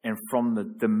and from the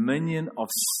dominion of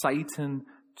Satan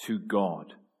to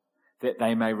God, that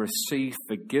they may receive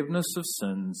forgiveness of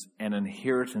sins and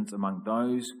inheritance among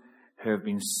those who have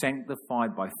been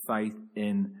sanctified by faith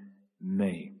in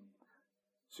me.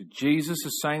 So Jesus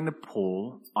is saying to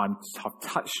Paul, I've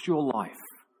touched your life.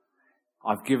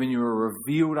 I've given you a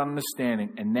revealed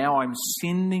understanding, and now I'm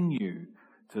sending you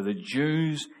to the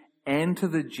Jews and to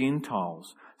the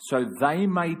Gentiles so they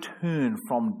may turn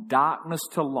from darkness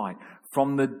to light,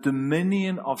 from the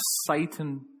dominion of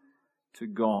Satan to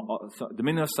God,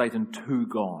 dominion of Satan to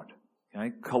God.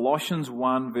 Okay? Colossians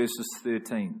 1 verses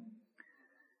 13.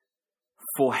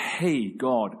 For he,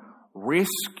 God,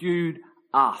 rescued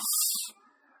us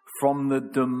from the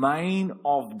domain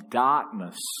of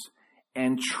darkness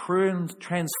and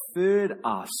transferred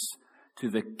us to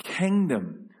the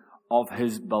kingdom of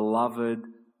his beloved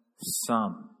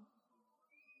Son.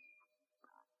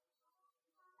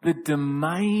 The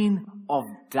domain of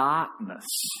darkness.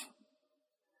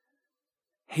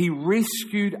 He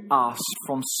rescued us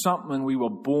from something we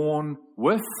were born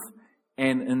with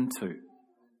and into.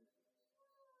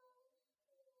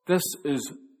 This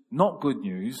is not good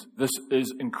news. This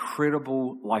is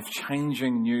incredible,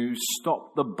 life-changing news.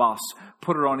 Stop the bus,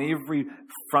 put it on every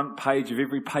front page of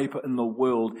every paper in the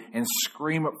world and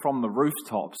scream it from the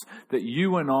rooftops that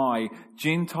you and I,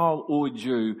 Gentile or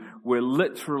Jew, were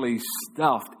literally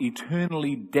stuffed,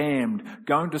 eternally damned,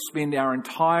 going to spend our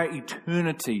entire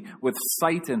eternity with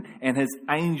Satan and his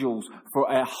angels for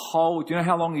a whole, do you know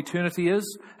how long eternity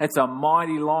is? It's a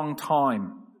mighty long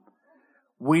time.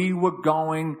 We were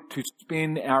going to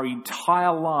spend our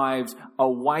entire lives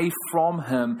away from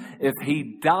him if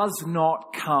he does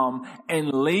not come and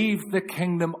leave the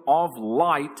kingdom of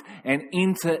light and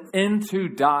enter into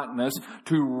darkness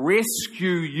to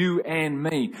rescue you and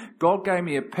me. God gave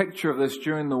me a picture of this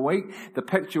during the week. The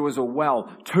picture was a well,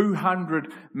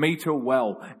 200-meter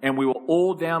well, and we were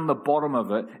all down the bottom of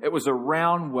it. It was a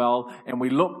round well, and we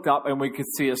looked up and we could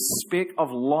see a speck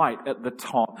of light at the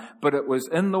top, but it was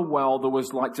in the well, there was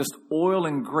like just oil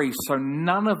and grease, so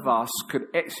none of us could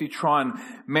actually try and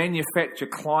manufacture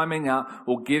climbing up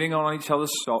or getting on each other's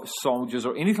shoulders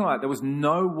or anything like that. There was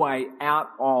no way out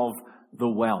of the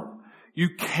well. You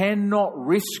cannot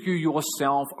rescue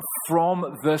yourself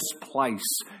from this place.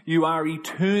 You are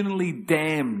eternally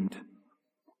damned.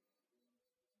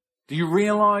 Do you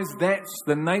realize that's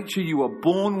the nature you were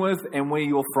born with and where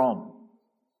you're from?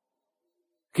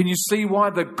 Can you see why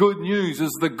the good news is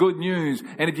the good news?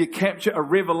 And if you capture a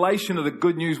revelation of the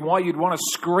good news, why you'd want to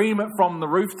scream it from the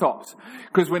rooftops?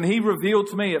 Because when He revealed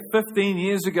to me at 15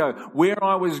 years ago where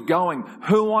I was going,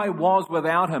 who I was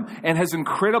without Him, and His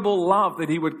incredible love that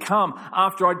He would come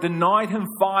after I denied Him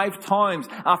 5 times,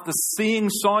 after seeing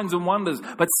signs and wonders,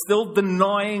 but still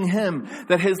denying Him,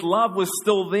 that His love was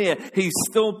still there. He's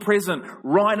still present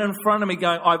right in front of me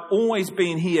going, I've always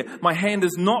been here. My hand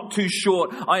is not too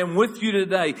short. I am with you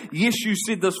today. Yes, you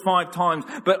said this 5 times,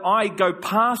 but I go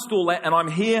past all that and I'm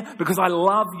here because I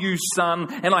love you,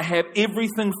 son, and I have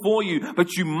everything for you.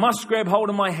 But you must grab hold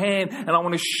of my hand and I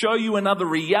want to show you another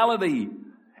reality.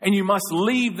 And you must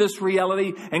leave this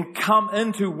reality and come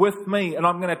into with me, and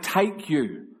I'm going to take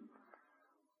you.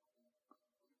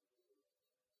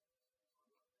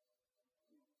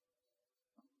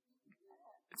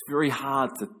 It's very hard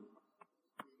to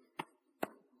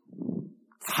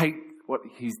take what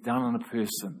He's done in a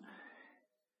person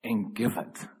and give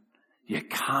it. You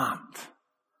can't.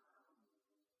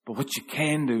 But what you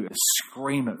can do is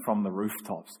scream it from the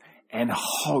rooftops and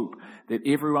hope that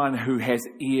everyone who has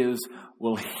ears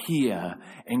will hear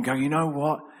and go, you know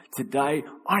what? Today,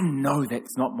 I know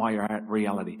that's not my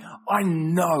reality. I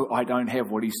know I don't have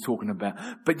what He's talking about.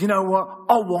 But you know what?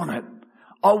 I want it.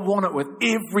 I want it with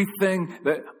everything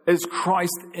that is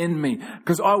Christ in me,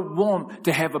 because I want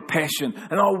to have a passion,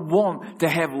 and I want to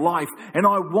have life, and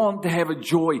I want to have a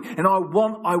joy, and I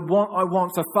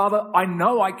want. So Father, I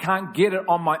know I can't get it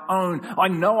on my own. I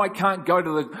know I can't go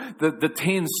to the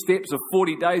 10 steps of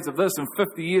 40 days of this and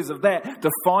 50 years of that to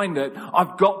find it.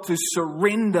 I've got to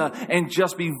surrender and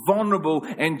just be vulnerable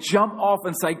and jump off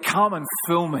and say, come and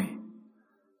fill me.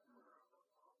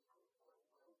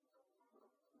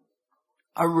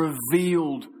 A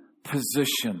revealed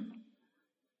position.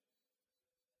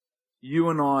 You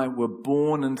and I were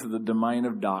born into the domain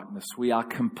of darkness. We are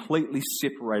completely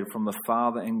separated from the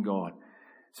Father, and God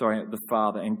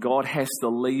has to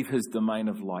leave His domain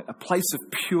of light, a place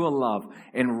of pure love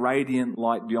and radiant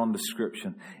light beyond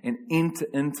description, and enter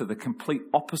into the complete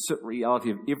opposite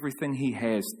reality of everything He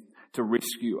has to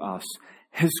rescue us,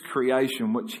 His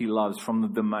creation, which He loves, from the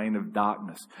domain of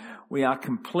darkness. We are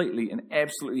completely and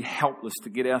absolutely helpless to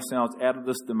get ourselves out of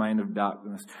this domain of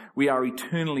darkness. We are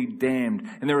eternally damned,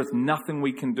 and there is nothing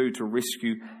we can do to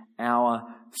rescue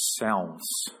ourselves.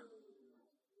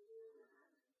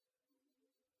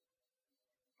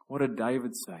 What did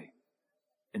David say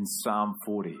in Psalm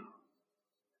 40,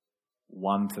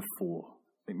 1-4?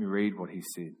 Let me read what he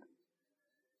said.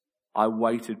 I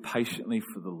waited patiently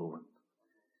for the Lord,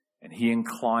 and He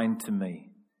inclined to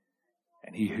me,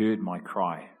 and He heard my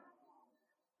cry.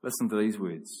 Listen to these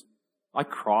words. I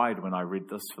cried when I read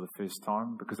this for the first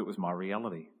time because it was my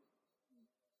reality.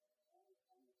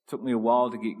 It took me a while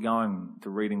to get going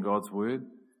to reading God's Word.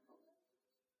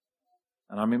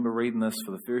 And I remember reading this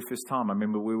for the very first time. I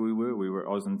remember where we were.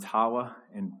 I was in Tawa,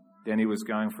 and Danny was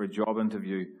going for a job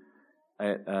interview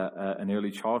at an early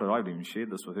childhood. I haven't even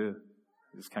shared this with her.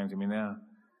 It just came to me now.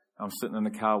 I'm sitting in the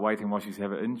car waiting while she's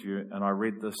having an interview, and I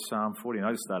read this Psalm 40, and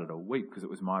I just started to weep because it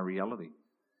was my reality.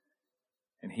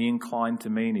 And He inclined to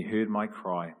me, and He heard my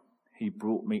cry. He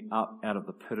brought me up out of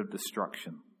the pit of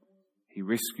destruction. He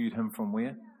rescued him from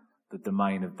where? The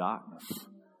domain of darkness.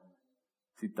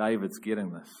 See, David's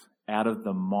getting this. Out of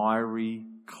the miry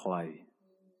clay.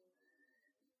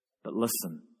 But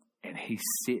listen, and He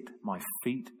set my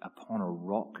feet upon a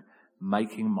rock,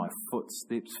 making my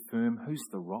footsteps firm. Who's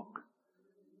the rock?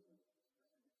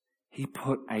 He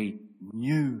put a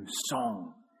new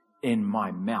song in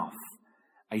my mouth,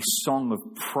 a song of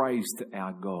praise to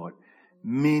our God.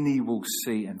 Many will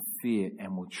see and fear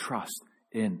and will trust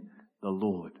in the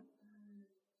Lord.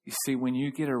 You see, when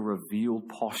you get a revealed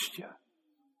posture,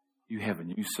 you have a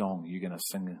new song you're going to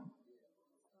sing it.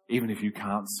 Even if you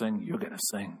can't sing, you're going to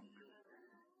sing.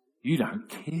 You don't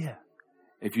care.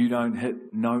 If you don't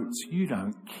hit notes, you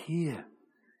don't care.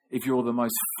 If you're the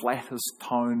most flattest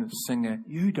tone singer,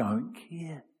 you don't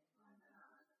care.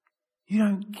 You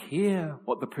don't care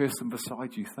what the person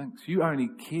beside you thinks. You only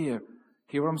care,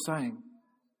 hear what I'm saying,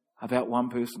 about one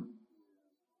person.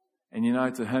 And you know,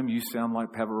 to him you sound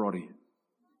like Pavarotti.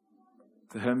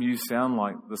 To him you sound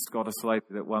like the Scottish lady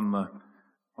that won the,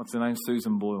 what's her name,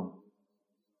 Susan Boyle.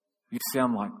 You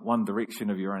sound like One Direction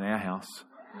if you're in our house.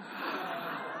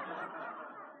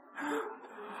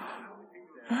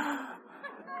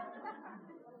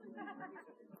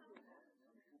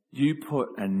 You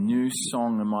put a new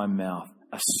song in my mouth,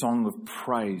 a song of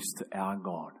praise to our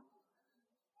God.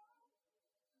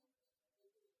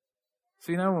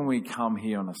 So you know when we come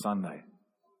here on a Sunday,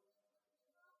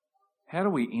 how do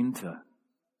we enter?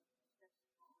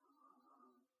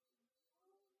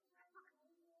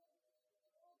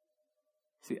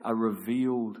 See, a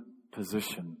revealed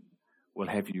position will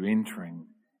have you entering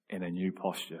in a new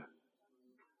posture.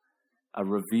 A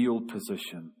revealed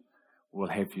position will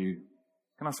have you,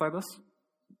 can I say this?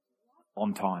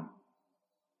 On time.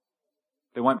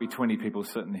 There won't be 20 people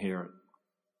sitting here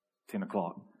at 10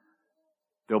 o'clock.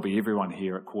 There'll be everyone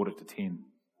here at 9:45,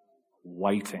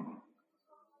 waiting,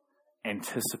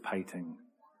 anticipating,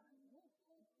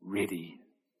 ready.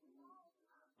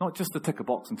 Not just to tick a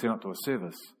box and turn up to a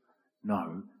service.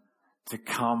 No, to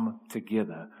come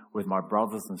together with my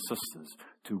brothers and sisters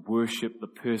to worship the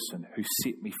person who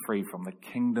set me free from the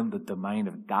kingdom, the domain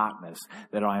of darkness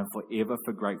that I am forever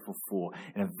grateful for.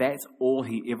 And if that's all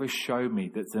he ever showed me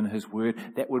that's in his word,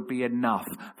 that would be enough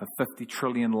for 50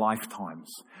 trillion lifetimes.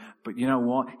 But you know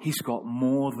what? He's got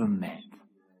more than that.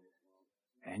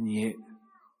 And yet,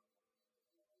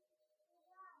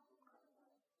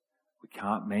 we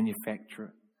can't manufacture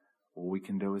it. All we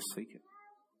can do is seek it.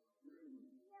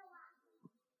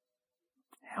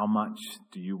 How much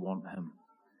do you want him?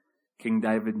 King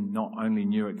David not only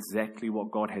knew exactly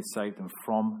what God had saved him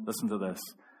from, listen to this,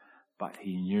 but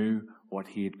he knew what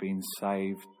he had been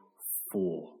saved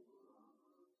for.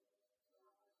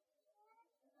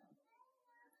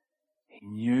 He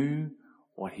knew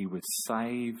what he was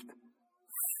saved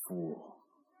for.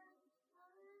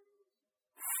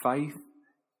 Faith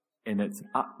in its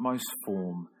utmost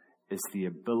form is the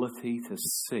ability to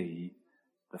see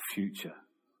the future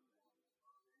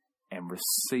and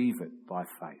receive it by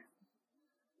faith.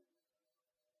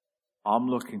 I'm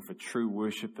looking for true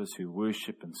worshippers who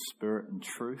worship in spirit and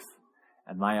truth,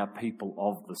 and they are people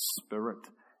of the Spirit.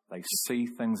 They see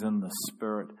things in the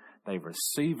Spirit, they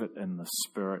receive it in the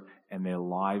Spirit, and their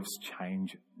lives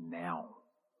change now.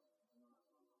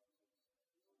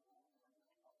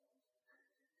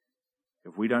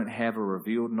 If we don't have a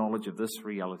revealed knowledge of this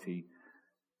reality,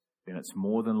 then it's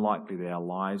more than likely that our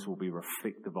lives will be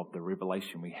reflective of the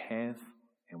revelation we have,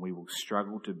 and we will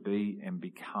struggle to be and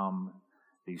become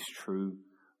these true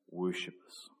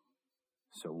worshippers.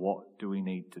 So what do we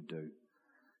need to do?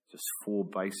 Just 4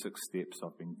 basic steps.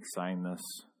 I've been saying this.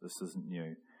 This isn't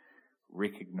new.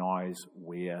 Recognize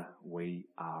where we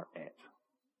are at.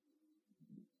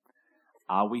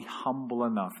 Are we humble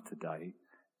enough today?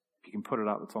 If you can put it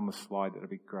up, it's on the slide, that'd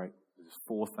be great. There's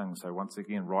 4 things. So once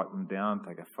again, write them down,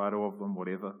 take a photo of them,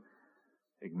 whatever.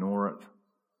 Ignore it.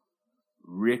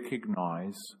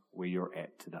 Recognize where you're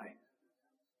at today.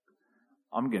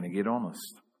 I'm going to get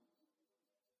honest.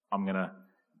 I'm going to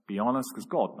be honest because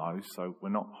God knows, so we're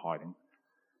not hiding.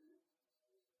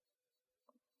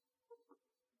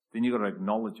 Then you've got to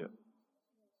acknowledge it.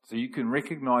 So you can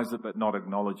recognize it but not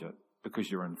acknowledge it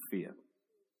because you're in fear.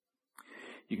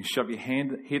 You can shove your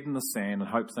head in the sand and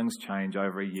hope things change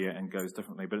over a year and goes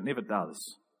differently, but it never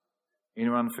does.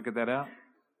 Anyone figured that out?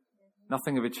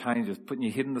 Nothing ever changes. Putting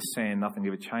your head in the sand, nothing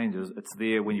ever changes. It's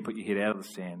there when you put your head out of the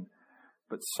sand.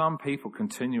 But some people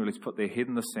continually put their head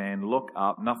in the sand, look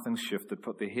up, nothing's shifted,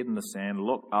 put their head in the sand,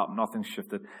 look up, nothing's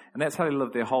shifted. And that's how they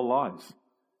live their whole lives,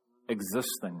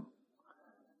 existing.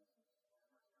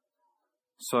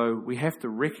 So we have to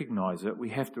recognize it, we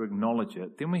have to acknowledge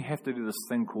it, then we have to do this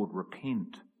thing called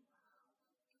repent,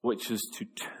 which is to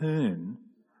turn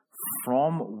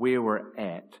from where we're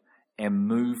at and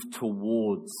move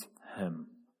towards Him.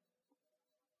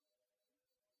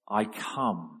 I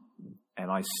come and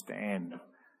I stand,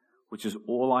 which is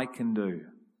all I can do.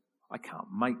 I can't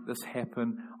make this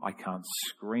happen. I can't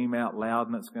scream out loud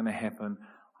and it's going to happen.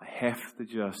 I have to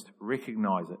just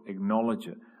recognize it, acknowledge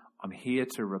it. I'm here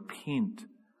to repent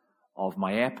of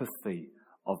my apathy,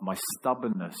 of my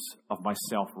stubbornness, of my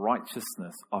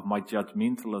self-righteousness, of my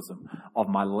judgmentalism, of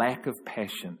my lack of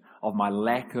passion, of my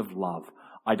lack of love.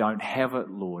 I don't have it,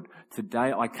 Lord.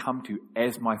 Today I come to you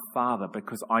as my Father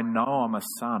because I know I'm a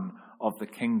son of the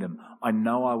kingdom. I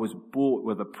know I was bought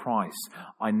with a price.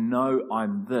 I know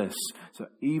I'm this. So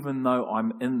even though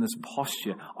I'm in this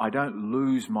posture, I don't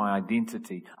lose my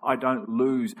identity.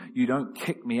 You don't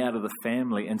kick me out of the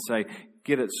family and say,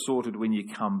 get it sorted when you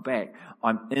come back.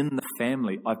 I'm in the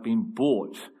family. I've been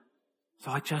bought.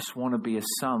 So I just want to be a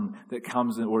son that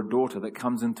comes in, or a daughter that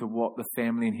comes into what the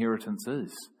family inheritance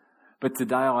is. But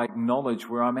today I acknowledge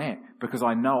where I'm at because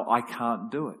I know I can't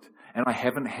do it. And I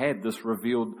haven't had this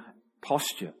revealed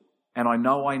posture. And I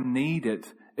know I need it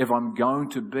if I'm going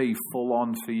to be full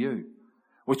on for you.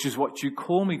 Which is what you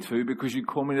call me to because you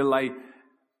call me to lay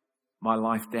my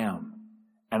life down.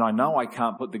 And I know I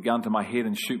can't put the gun to my head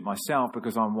and shoot myself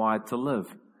because I'm wired to live.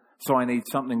 So I need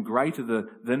something greater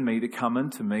than me to come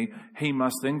into me. He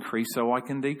must increase so I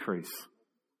can decrease.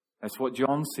 That's what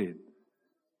John said.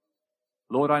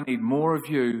 Lord, I need more of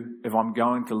you if I'm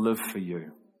going to live for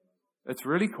you. It's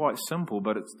really quite simple,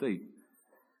 but it's deep.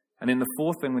 And then the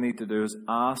fourth thing we need to do is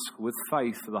ask with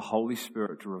faith for the Holy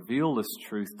Spirit to reveal this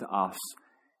truth to us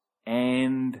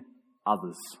and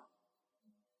others.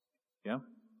 Yeah?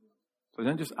 So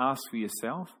don't just ask for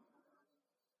yourself.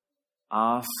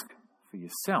 Ask for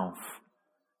yourself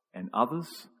and others,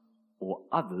 or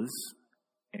others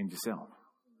and yourself.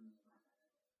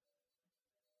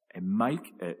 And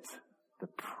make it the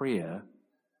prayer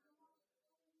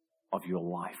of your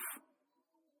life.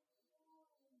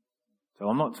 So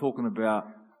I'm not talking about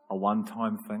a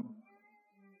one-time thing.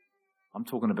 I'm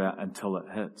talking about until it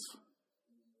hits.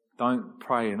 Don't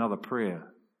pray another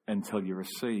prayer until you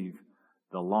receive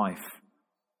the life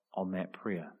on that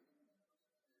prayer.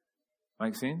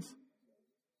 Make sense?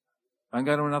 Don't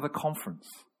go to another conference.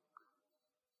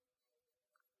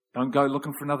 Don't go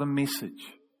looking for another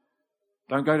message.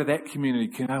 Don't go to that community.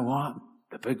 You know what?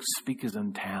 The big speaker's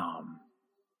in town.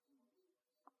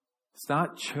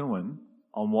 Start chewing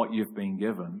on what you've been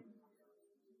given,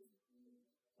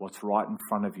 what's right in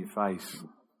front of your face.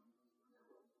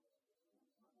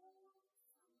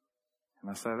 Can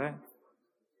I say that?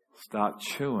 Start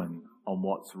chewing on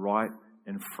what's right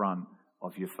in front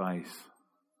of your face.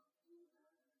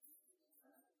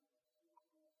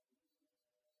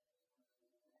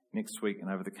 Next week and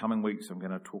over the coming weeks, I'm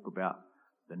going to talk about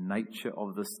the nature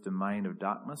of this domain of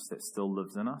darkness that still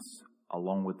lives in us,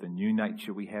 along with the new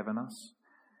nature we have in us,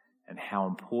 and how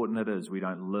important it is we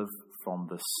don't live from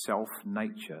the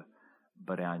self-nature,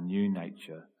 but our new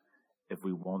nature, if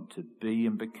we want to be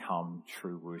and become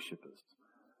true worshippers.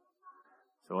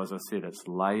 So as I said, it's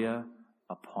layer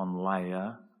upon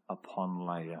layer upon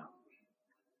layer.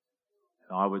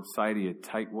 And I would say to you,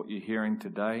 take what you're hearing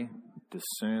today,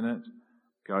 discern it,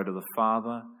 go to the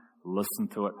Father, listen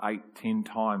to it 8-10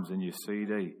 times in your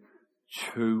CD,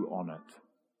 chew on it.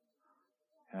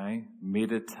 Okay?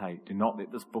 Meditate. Do not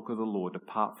let this book of the law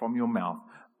depart from your mouth,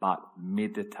 but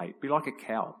meditate. Be like a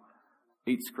cow.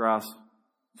 Eats grass,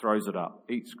 throws it up.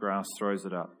 Eats grass, throws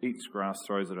it up. Eats grass,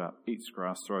 throws it up. Eats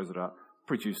grass, throws it up.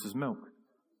 Produces milk.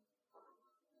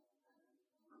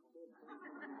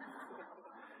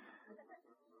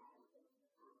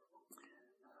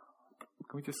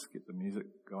 Can we just get the music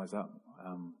guys up?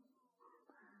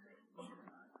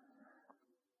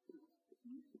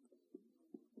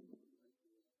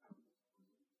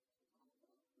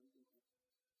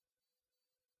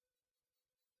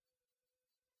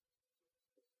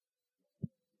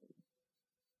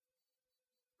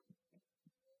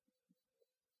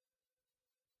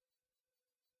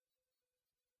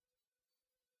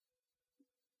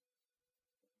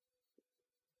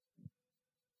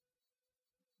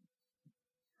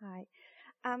 Hi.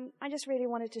 I just really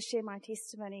wanted to share my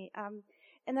testimony.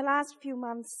 In the last few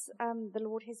months, the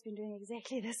Lord has been doing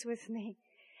exactly this with me.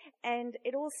 And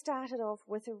it all started off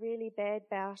with a really bad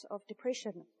bout of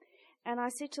depression. And I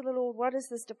said to the Lord, what is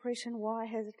this depression? Why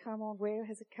has it come on? Where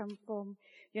has it come from?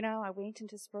 You know, I went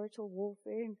into spiritual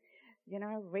warfare and, you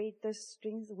know, read the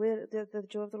strength, where the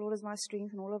joy of the Lord is my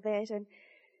strength and all of that. And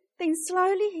then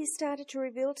slowly He started to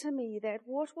reveal to me that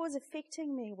what was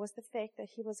affecting me was the fact that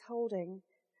He was holding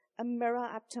a mirror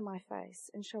up to my face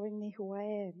and showing me who I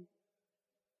am.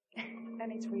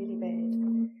 And it's really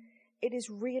bad. It is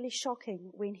really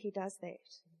shocking when He does that.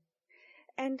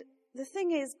 And the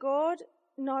thing is, God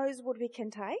knows what we can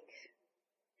take,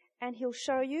 and He'll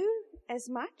show you as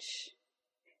much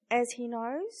as He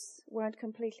knows won't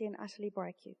completely and utterly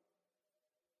break you.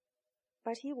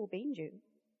 But He will bend you.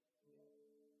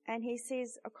 And He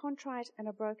says a contrite and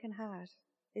a broken heart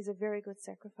is a very good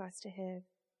sacrifice to have.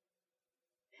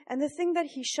 And the thing that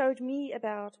He showed me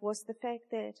about was the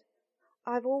fact that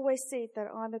I've always said that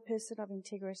I'm a person of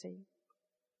integrity.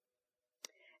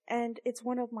 And it's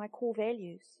one of my core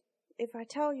values. If I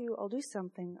tell you I'll do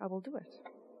something, I will do it.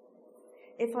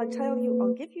 If I tell you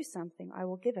I'll give you something, I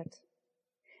will give it.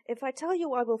 If I tell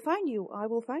you I will phone you, I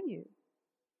will phone you.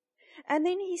 And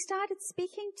then He started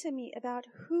speaking to me about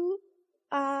who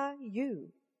are you?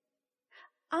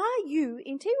 Are you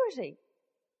integrity?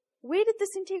 Where did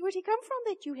this integrity come from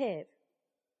that you have?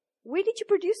 Where did you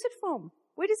produce it from?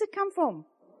 Where does it come from?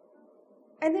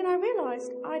 And then I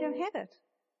realized I don't have it.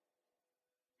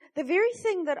 The very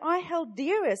thing that I held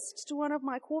dearest to one of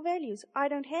my core values, I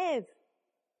don't have.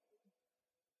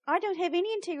 I don't have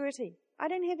any integrity. I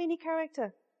don't have any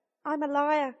character. I'm a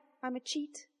liar. I'm a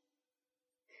cheat.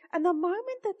 And the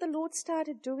moment that the Lord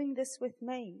started doing this with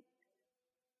me,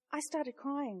 I started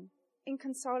crying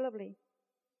inconsolably.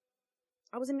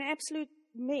 I was in an absolute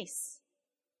mess.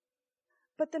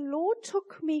 But the Lord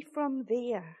took me from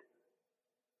there,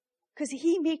 because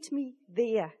He met me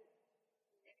there.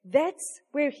 That's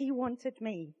where He wanted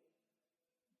me.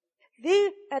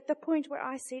 There at the point where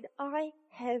I said, I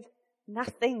have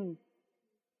nothing.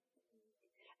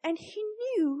 And he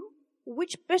knew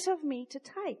which bit of me to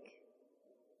take.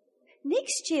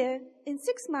 Next year, in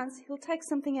 6 months, he'll take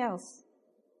something else.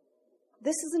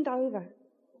 This isn't over.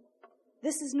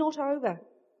 This is not over.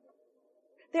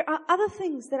 There are other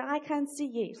things that I can't see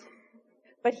yet.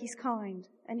 But he's kind,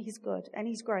 and he's good, and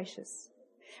he's gracious.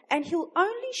 And he'll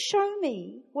only show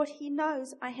me what he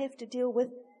knows I have to deal with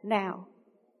now.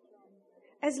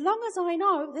 As long as I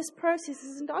know this process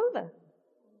isn't over.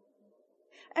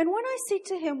 And when I said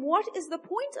to him, what is the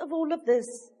point of all of this,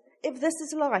 if this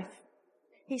is life?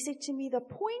 He said to me, the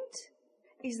point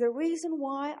is the reason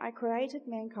why I created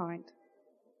mankind.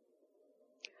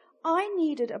 I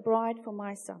needed a bride for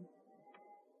my son.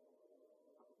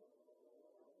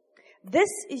 This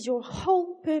is your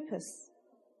whole purpose,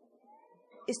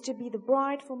 is to be the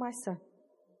bride for my son.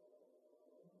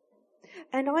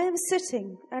 And I am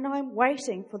sitting and I'm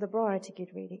waiting for the bride to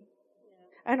get ready.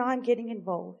 And I'm getting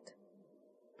involved.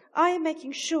 I am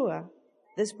making sure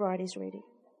this bride is ready.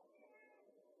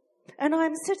 And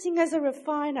I'm sitting as a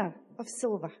refiner of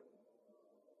silver.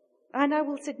 And I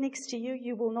will sit next to you.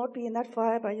 You will not be in that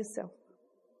fire by yourself.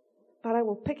 But I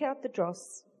will pick out the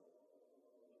dross.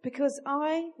 Because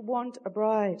I want a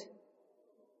bride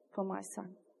for my son.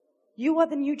 You are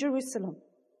the New Jerusalem.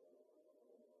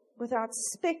 Without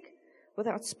speck,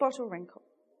 without spot or wrinkle.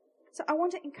 So I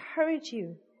want to encourage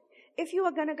you. If you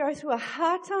are going to go through a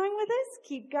hard time with this,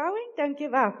 keep going. Don't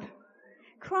give up.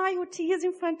 Cry your tears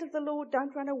in front of the Lord.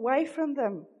 Don't run away from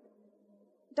them.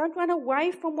 Don't run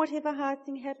away from whatever hard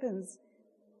thing happens.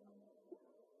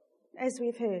 As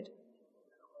we've heard.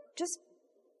 Just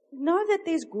know that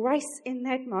there's grace in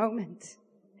that moment.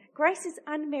 Grace is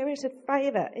unmerited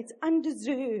favor. It's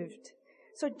undeserved.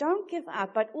 So don't give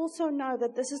up, but also know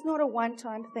that this is not a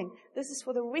one-time thing. This is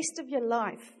for the rest of your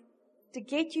life to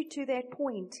get you to that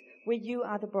point where you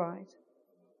are the bride.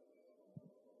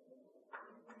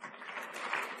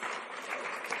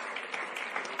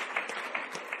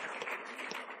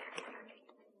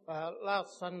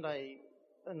 Last Sunday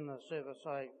in the service,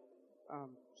 I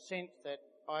sensed that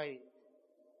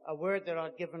a word that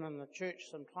I'd given in the church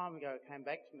some time ago came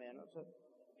back to me, and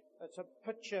it's a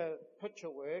picture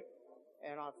word,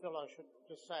 and I feel I should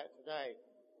just say it today.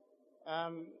 I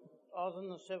was in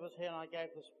the service here, and I gave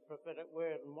this prophetic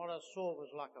word, and what I saw was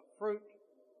like a fruit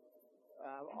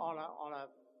on a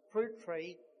fruit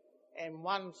tree, and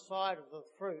one side of the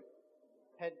fruit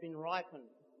had been ripened,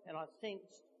 and I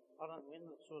sensed, I don't know when,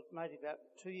 this was maybe about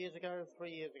 2 years ago, 3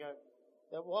 years ago,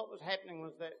 that what was happening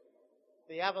was that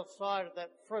the other side of that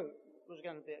fruit was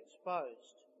going to be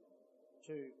exposed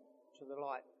to the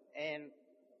light. And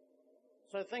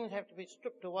so things have to be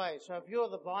stripped away. So if you're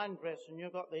the vine dresser and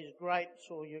you've got these grapes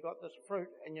or you've got this fruit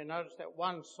and you notice that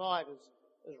one side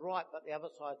is ripe but the other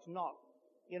side's not,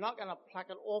 you're not going to pluck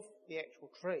it off the actual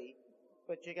tree,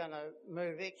 but you're going to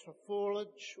move extra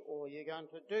foliage or you're going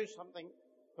to do something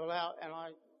to allow. And I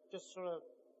just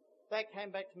that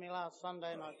came back to me last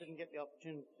Sunday and I didn't get the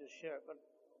opportunity to share it, but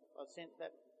I sense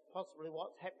that possibly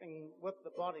what's happening with the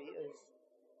body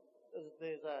is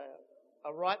there's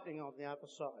a ripening on the other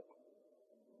side.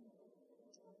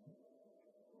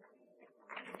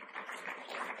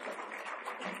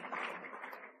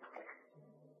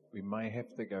 We may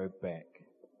have to go back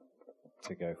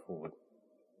to go forward.